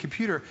 90-day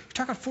computer. You're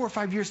talking 4 or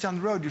 5 years down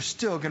the road, you're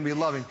still going to be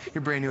loving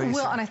your brand new Acer.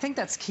 Well, and I think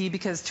that's key,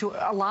 because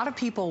a lot of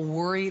people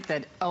worry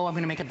that, oh, I'm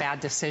going to make a bad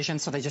decision,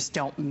 so they just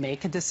don't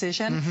make a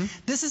decision.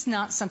 This is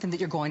not something that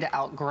you're going to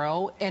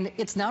outgrow, and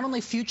it's not only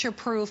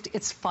future-proofed,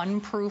 it's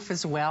fun-proof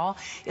as well.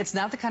 It's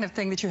not the kind of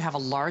thing that you have a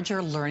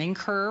larger learning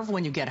curve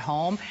when you get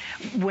home.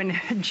 When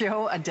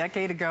Joe, a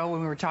decade ago,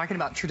 when we were talking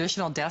about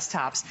traditional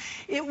desktops,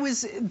 it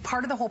was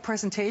part of the whole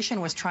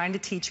presentation was trying to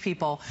teach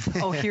people,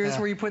 oh, here's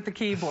where you put the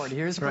keyboard,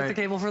 here's where you put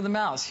the cable for the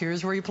mouse,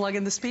 here's where you plug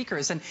in the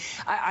speakers. And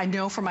I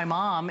know for my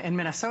mom in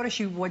Minnesota,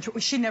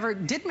 she never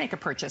did make a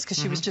purchase because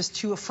she was just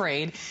too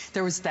afraid.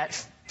 There was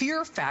that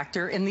fear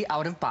factor in the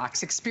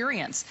out-of-box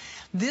experience.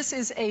 This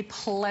is a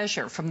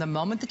pleasure from the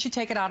moment that you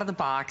take it out of the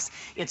box.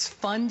 It's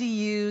fun to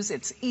use,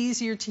 it's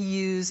easier to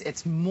use,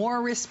 it's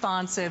more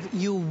responsive,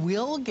 you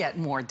will get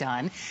more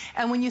done.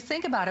 And when you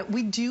think about it,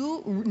 we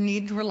do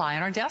need to rely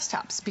on our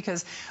desktops,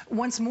 because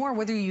once more,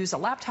 whether you use a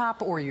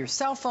laptop or your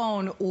cell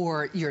phone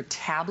or your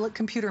tablet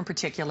computer in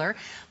particular,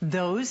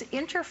 those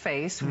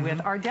interface with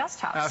our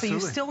desktops. Absolutely.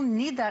 So you still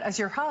need that as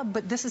your hub,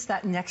 but this is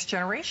that next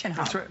generation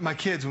hub. That's right. My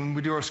kids, when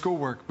we do our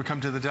schoolwork, we come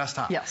to the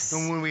desktop. Yes.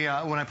 And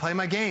when I play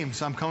my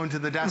games, I'm going to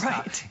the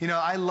desktop. Right. You know,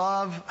 I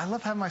love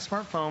having my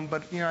smartphone,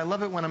 but I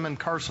love it when I'm in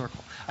car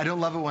circle. I don't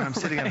love it when I'm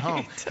sitting at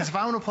home. Because if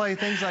I want to play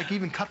things like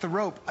even cut the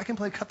rope, I can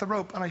play cut the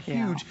rope on a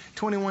huge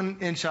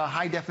 21-inch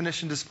high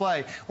definition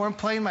display. Or I'm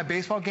playing my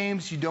baseball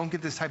games, you don't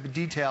get this type of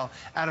detail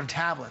out of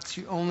tablets.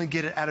 You only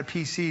get it out of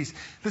PCs.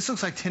 This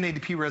looks like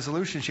 1080p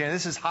resolution, Shannon.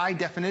 This is high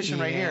definition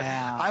right here.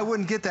 I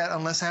wouldn't get that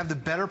unless I have the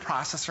better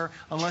processor,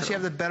 unless you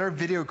have the better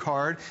video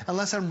card,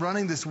 unless I'm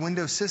running this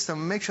Windows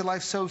system. It makes your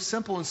life so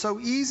simple and so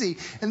easy.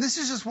 And this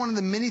is just one of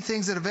the many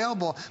things that are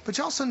available. But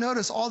you also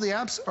notice all the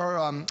apps are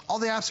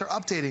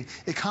updating.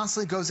 It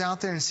constantly goes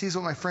out there and sees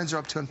what my friends are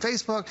up to on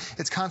Facebook.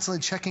 It's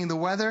constantly checking the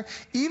weather.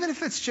 Even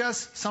if it's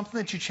just something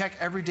that you check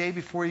every day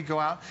before you go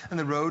out on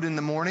the road in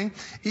the morning.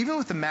 Even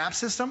with the map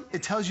system,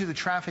 it tells you the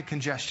traffic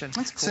congestion.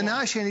 That's cool. So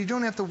now, Shannon, you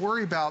don't have to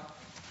worry about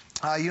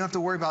You don't have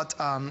to worry about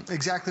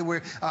exactly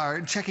where,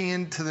 checking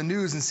into the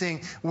news and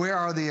seeing where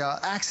are the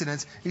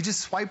accidents. You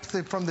just swipe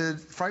from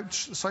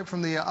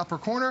the upper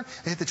corner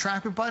and hit the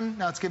traffic button.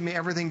 Now it's giving me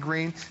everything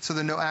green, so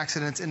there are no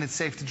accidents and it's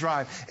safe to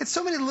drive. It's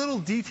so many little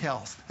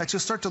details that you'll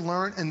start to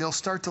learn and they'll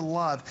start to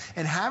love.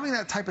 And having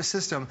that type of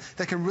system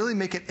that can really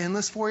make it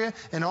endless for you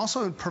and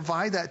also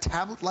provide that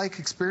tablet-like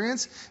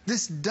experience,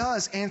 this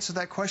does answer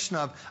that question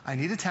of, I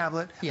need a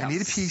tablet, I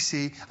need a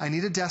PC, I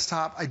need a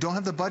desktop, I don't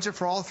have the budget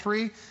for all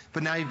three,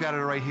 but now you've got it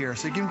right here.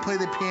 So you can play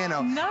the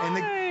piano. Nice.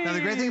 And now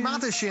the great thing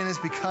about this, Shannon, is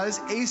because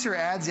Acer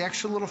adds the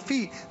extra little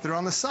feet that are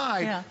on the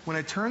side, when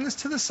I turn this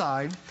to the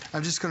side,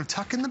 I'm just going to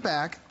tuck in the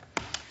back.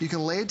 You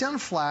can lay it down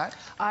flat.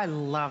 I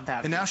love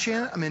that. And now,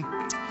 Shannon, I'm in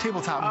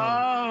tabletop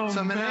mode. Oh,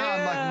 so now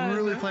I'm like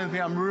really playing the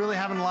piano. I'm really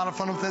having a lot of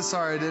fun with this.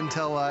 Sorry, I didn't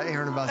tell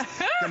Aaron about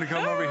going to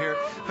come over here.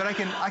 But I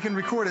can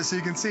record it so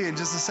you can see it in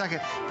just a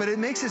second. But it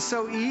makes it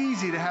so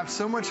easy to have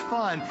so much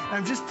fun. And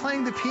I'm just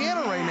playing the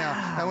piano right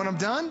now. Now, when I'm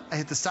done, I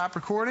hit the stop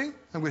recording.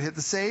 I'm going to hit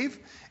the save.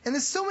 And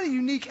there's so many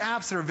unique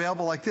apps that are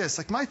available like this.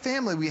 Like my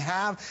family, we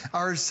have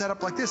ours set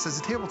up like this as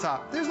a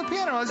tabletop. There's the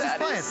piano. I was just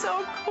playing. That is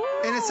so cool.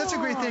 And it's such a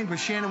great thing. But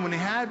Shannon, when they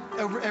had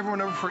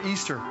everyone over for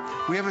Easter,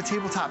 we have a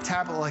tabletop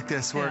tablet like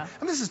this where,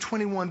 and this is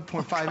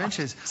 21.5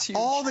 inches.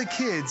 All the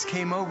kids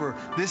came over.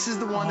 This is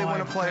the one they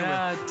want to play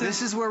with.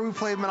 This is where we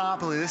played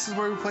Monopoly. This is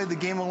where we played the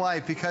game of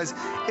life because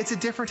it's a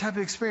different type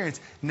of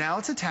experience. Now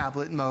it's a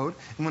tablet mode.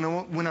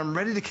 And when I'm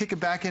ready to kick it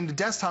back into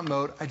desktop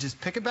mode, I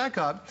just pick it back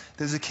up.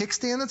 There's a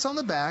kickstand that's on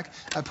the back.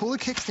 I pull the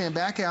kickstand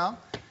back out.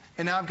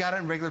 And now I've got it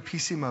in regular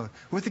PC mode,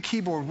 with the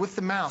keyboard, with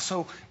the mouse.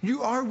 So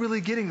you are really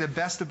getting the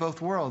best of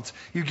both worlds.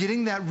 You're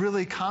getting that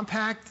really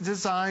compact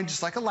design,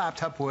 just like a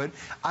laptop would.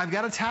 I've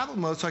got a tablet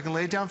mode so I can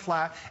lay it down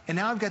flat. And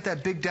now I've got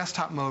that big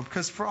desktop mode,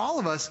 because for all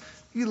of us,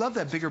 you love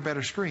that bigger,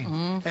 better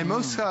screen. And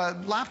most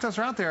laptops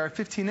are out there are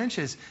 15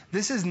 inches.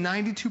 This is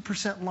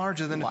 92%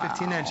 larger than a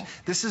 15-inch.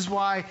 This is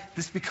why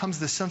this becomes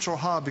the central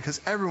hub, because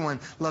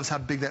everyone loves how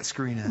big that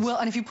screen is. Well,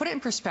 and if you put it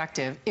in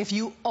perspective, if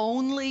you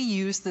only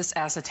use this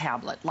as a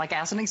tablet, like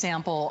as an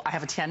example, I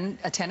have a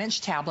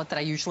 10-inch tablet that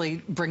I usually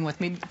bring with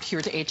me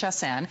here to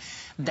HSN.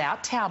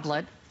 That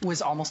tablet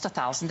was almost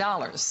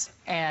 $1,000.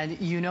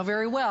 And you know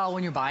very well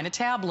when you're buying a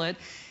tablet,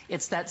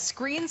 it's that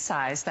screen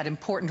size, that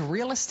important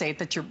real estate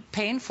that you're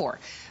paying for.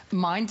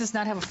 Mine does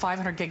not have a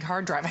 500 gig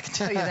hard drive, I can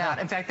tell you that.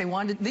 In fact, they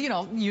wanted, you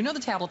know the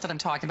tablet that I'm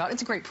talking about.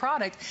 It's a great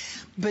product,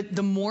 but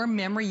the more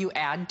memory you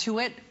add to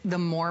it, the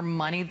more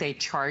money they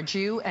charge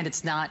you, and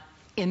it's not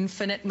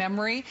infinite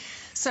memory.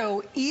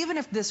 So even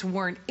if this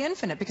weren't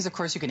infinite, because of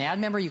course you can add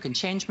memory, you can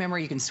change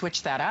memory, you can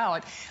switch that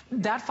out,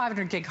 that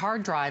 500 gig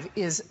hard drive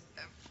is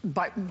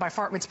by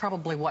far, it's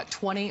probably, what,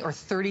 20 or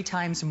 30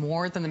 times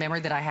more than the memory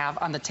that I have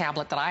on the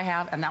tablet that I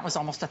have, and that was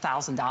almost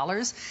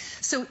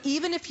 $1,000. So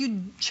even if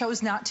you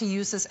chose not to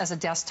use this as a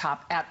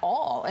desktop at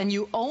all, and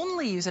you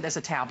only use it as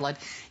a tablet,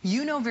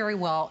 you know very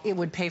well it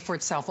would pay for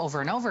itself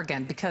over and over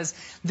again, because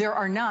there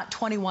are not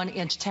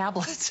 21-inch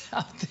tablets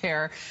out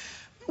there,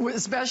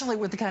 especially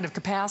with the kind of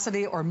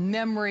capacity or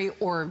memory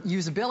or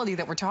usability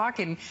that we're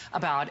talking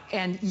about.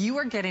 And you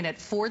are getting it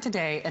for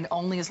today and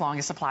only as long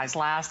as supplies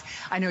last.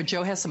 I know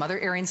Joe has some other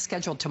airings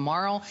scheduled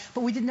tomorrow,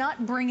 but we did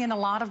not bring in a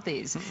lot of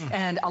these.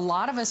 And a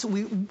lot of us,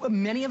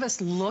 many of us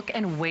look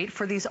and wait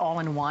for these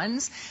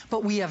all-in-ones,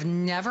 but we have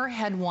never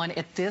had one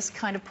at this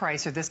kind of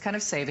price or this kind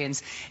of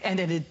savings. And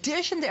in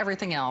addition to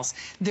everything else,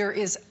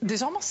 there's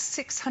almost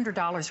 $600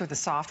 worth of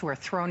software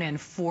thrown in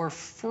for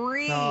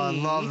free. Oh, I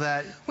love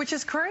that. Which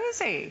is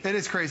crazy. It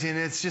is crazy, and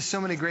it's just so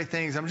many great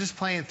things. I'm just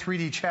playing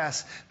 3D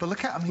chess, but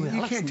look how, I mean,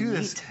 you can't do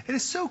this. It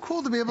is so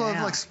cool to be able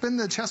to like spin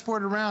the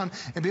chessboard around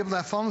and be able to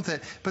have fun with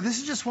it. But this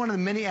is just one of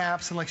the many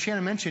apps, and like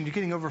Shannon mentioned, you're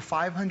getting over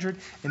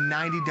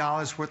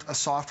 $590 worth of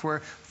software,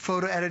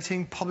 photo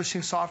editing,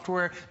 publishing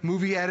software,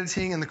 movie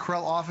editing, and the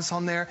Corel Office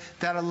on there.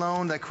 That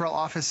alone, that Corel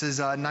Office is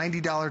a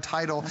 $90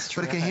 title,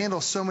 but it can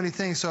handle so many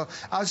things. So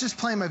I was just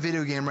playing my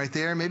video game right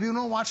there. Maybe we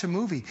don't watch a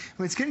movie.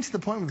 I mean, it's getting to the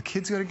point where the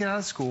kids got to get out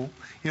of school.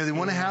 You know, they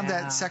want to have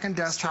that second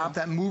desktop,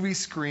 that movie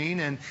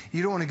screen, and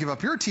you don't want to give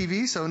up your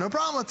TV, so no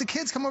problem. Let the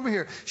kids come over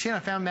here. Shannon, I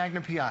found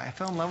Magnum PI. I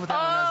fell in love with that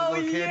when I was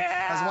a little kid.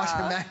 I was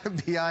watching Magnum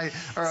PI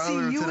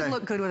earlier today. You would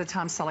look good with a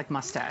Tom Selleck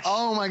mustache.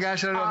 Oh my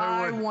gosh, I don't know if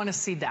I would. I want to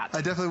see that.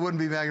 I definitely wouldn't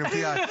be Magnum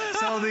PI.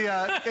 So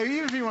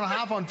even if you want to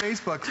hop on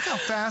Facebook, look how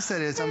fast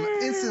that is. I'm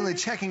instantly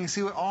checking to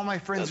see what all my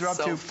friends are up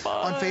to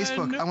on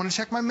Facebook. I want to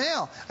check my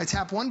mail. I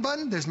tap one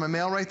button, there's my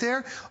mail right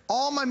there.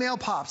 All my mail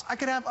pops. I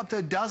could have up to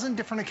a dozen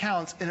different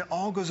accounts, and it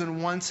all goes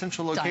in one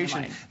central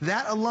location.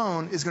 That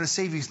alone is going to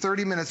save you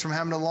 30 minutes from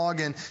having to log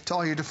in to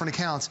all your different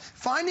accounts.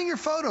 Finding your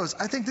photos,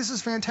 I think this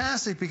is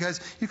fantastic, because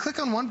you click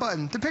on one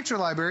button, the picture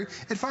library,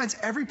 it finds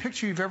every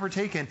picture you've ever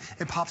taken,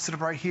 it pops it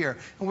up right here.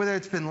 And whether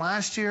it's been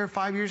last year,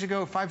 5 years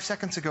ago, 5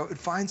 seconds ago, it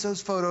finds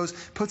those photos,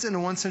 puts it into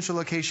one central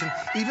location,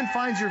 even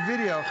finds your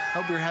video.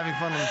 Hope you're having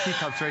fun on the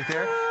teacups right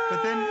there.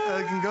 But then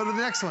you can go to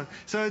the next one.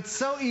 So it's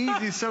so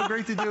easy, so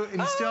great to do, and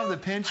you still have the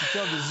pinch, you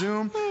still have the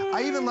zoom.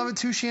 I even love it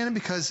too, Shannon,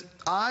 because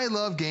I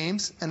love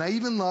games, and I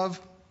even love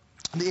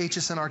the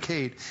HSN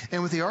Arcade.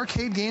 And with the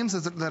arcade games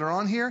that are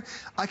on here,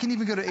 I can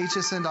even go to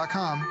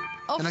hsn.com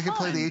and I can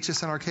play the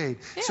HSN Arcade.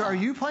 Yeah. So are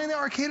you playing the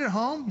arcade at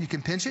home? You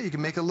can pinch it. You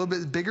can make it a little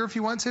bit bigger if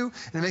you want to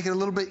and make it a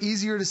little bit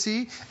easier to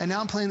see. And now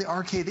I'm playing the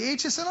arcade, the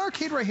HSN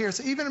Arcade right here.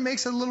 So even it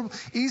makes it a little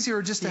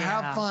easier just to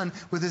have fun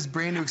with this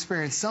brand new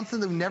experience, something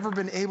that we've never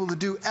been able to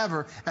do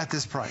ever at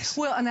this price.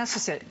 Well, and that's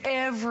just it.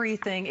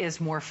 Everything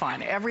is more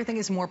fun. Everything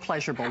is more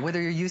pleasurable.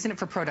 Whether you're using it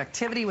for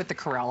productivity with the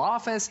Corel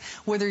Office,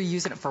 whether you're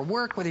using it for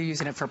work, whether you're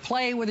using it for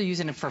play, whether you're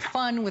using it for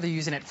fun, whether you're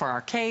using it for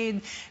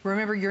arcade.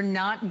 Remember, you're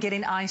not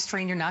getting eye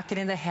strain. You're not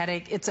getting the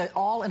headache. It's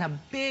all in a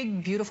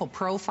big, beautiful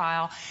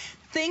profile.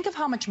 Think of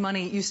how much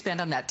money you spend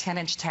on that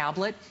 10-inch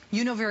tablet.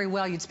 You know very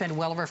well you'd spend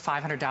well over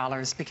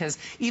 $500 because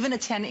even a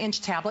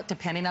 10-inch tablet,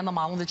 depending on the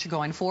model that you're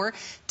going for,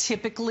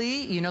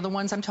 typically, you know the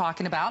ones I'm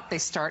talking about, they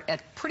start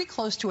at pretty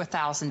close to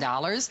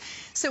 $1,000.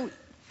 So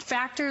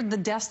factor the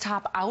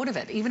desktop out of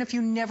it. Even if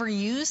you never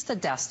use the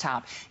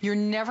desktop, you're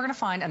never going to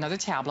find another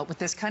tablet with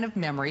this kind of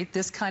memory,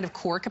 this kind of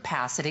core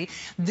capacity,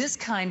 this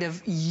kind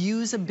of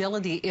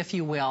usability, if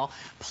you will.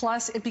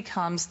 Plus, it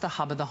becomes the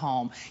hub of the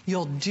home.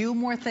 You'll do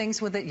more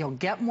things with it. You'll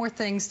get more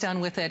things done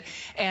with it.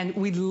 And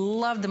we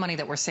love the money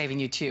that we're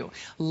saving you, too.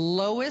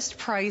 Lowest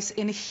price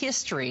in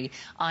history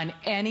on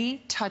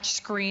any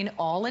touchscreen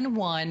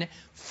all-in-one.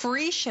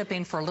 Free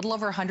shipping for a little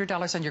over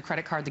 $100 on your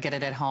credit card to get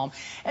it at home.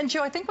 And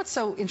Joe, I think what's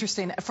so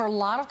interesting, for a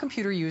lot of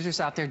computer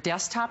users out there,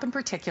 desktop in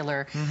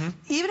particular,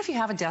 even if you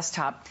have a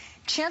desktop,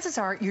 chances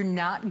are you're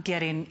not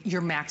getting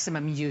your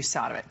maximum use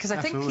out of it. Because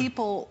I think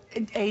people,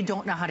 A,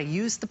 don't know how to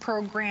use the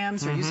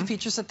programs or use the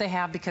features that they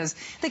have because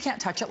they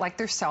can't touch it like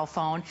their cell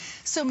phone.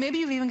 So maybe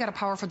you've even got a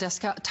powerful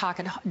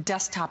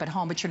desktop at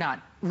home, but you're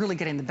not really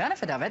getting the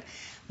benefit of it.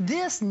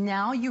 This,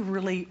 now you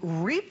really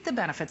reap the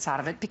benefits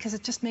out of it because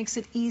it just makes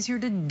it easier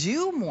to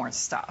do more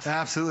stuff.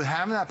 Absolutely.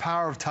 Having that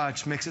power of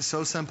touch makes it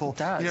so simple. It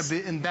does.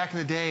 You know, and back in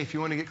the day, if you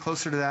want to get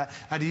closer to that,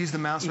 I had to use the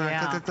mouse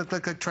around, click, click,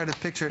 click, click, try to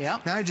picture it.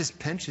 Now I just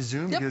pinch,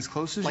 zoom, get as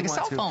close as you want to.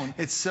 Like a cell phone.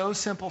 It's so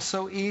simple,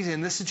 so easy,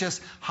 and this is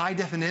just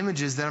high-def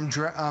images that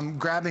I'm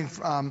grabbing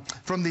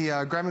from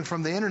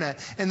the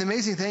internet. And the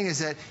amazing thing is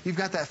that you've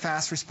got that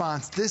fast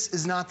response. This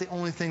is not the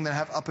only thing that I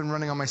have up and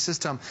running on my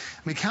system.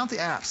 I mean, count the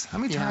apps. How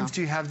many times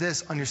do you have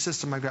this on your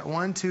system? I've got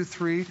 1, 2,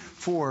 3,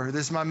 4.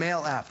 There's my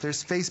mail app.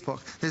 There's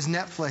Facebook. There's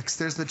Netflix.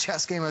 There's the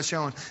chess game I was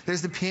showing.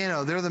 There's the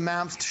piano. There are the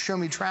maps to show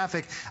me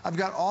traffic. I've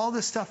got all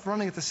this stuff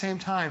running at the same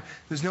time.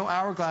 There's no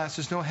hourglass.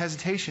 There's no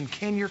hesitation.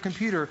 Can your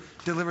computer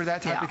deliver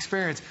that type of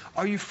experience?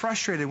 Are you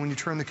frustrated when you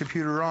turn the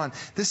computer on?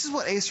 This is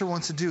what Acer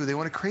wants to do. They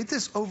want to create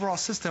this overall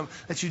system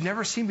that you've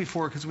never seen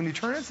before, because when you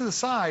turn it to the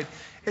side,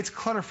 it's a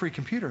clutter-free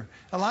computer.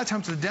 A lot of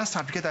times with the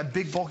desktop, you get that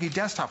big, bulky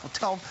desktop with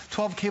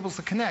 12 cables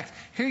to connect.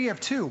 Here you have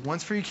two.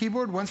 One's for your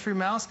keyboard, one's for your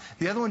mouse.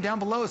 The other one down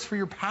below is for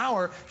your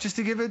power, just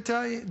to give it,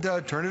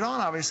 turn it on,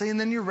 obviously, and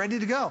then you're ready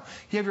to go.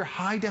 You have your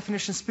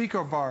high-definition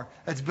speaker bar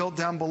that's built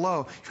down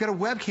below. You've got a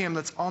webcam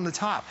that's on the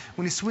top.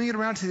 When you swing it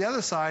around to the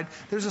other side,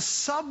 there's a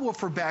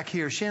subwoofer back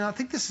here. Shannon, I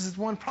think this is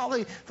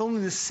probably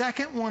only the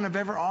second one I've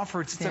ever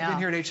offered since I've been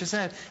here at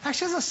HSN.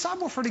 Actually has a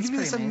subwoofer to give you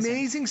this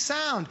amazing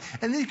sound.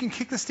 And then you can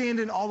kick the stand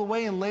in all the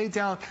way and lay it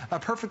down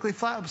perfectly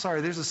flat. I'm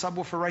sorry, there's a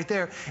subwoofer right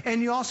there.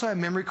 And you also have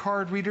memory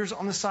card readers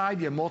on the side.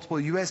 You have multiple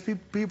USB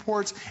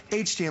ports,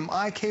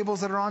 HDMI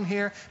cables that are on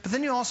here. But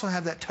then you also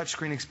have that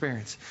touchscreen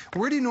experience.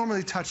 Where do you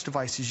normally touch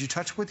devices? You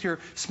touch with your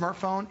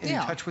smartphone and you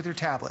touch with your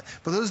tablet.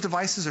 But those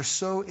devices are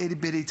so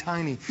itty-bitty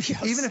tiny.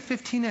 Even a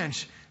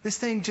 15-inch. This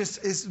thing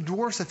just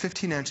dwarfs a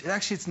 15-inch.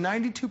 Actually, it's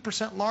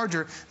 92%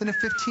 larger than a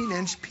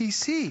 15-inch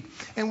PC.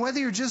 And whether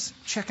you're just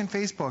checking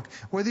Facebook,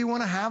 whether you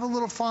want to have a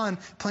little fun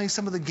playing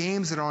some of the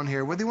games that are on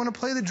here, whether you want to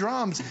play the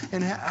drums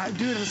and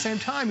do it at the same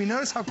time, you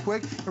notice how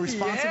quick and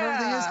responsive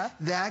everything is?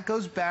 That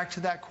goes back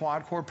to that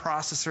quad-core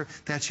processor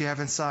that you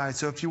have inside.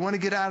 So if you want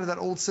to get out of that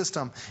old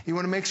system, you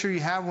want to make sure you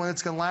have one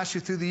that's going to last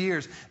you through the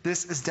years,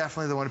 this is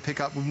definitely the one to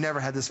pick up. We've never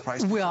had this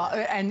price before. Well,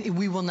 and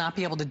we will not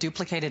be able to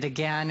duplicate it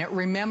again.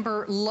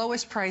 Remember,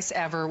 lowest price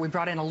ever. We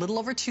brought in a little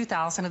over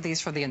 2,000 of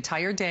these for the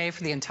entire day,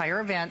 for the entire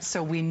event,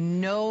 so we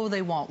know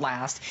they won't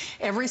last.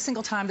 Every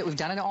single time that we've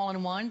done an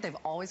all-in-one, they've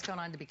always gone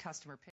on to be customer pick.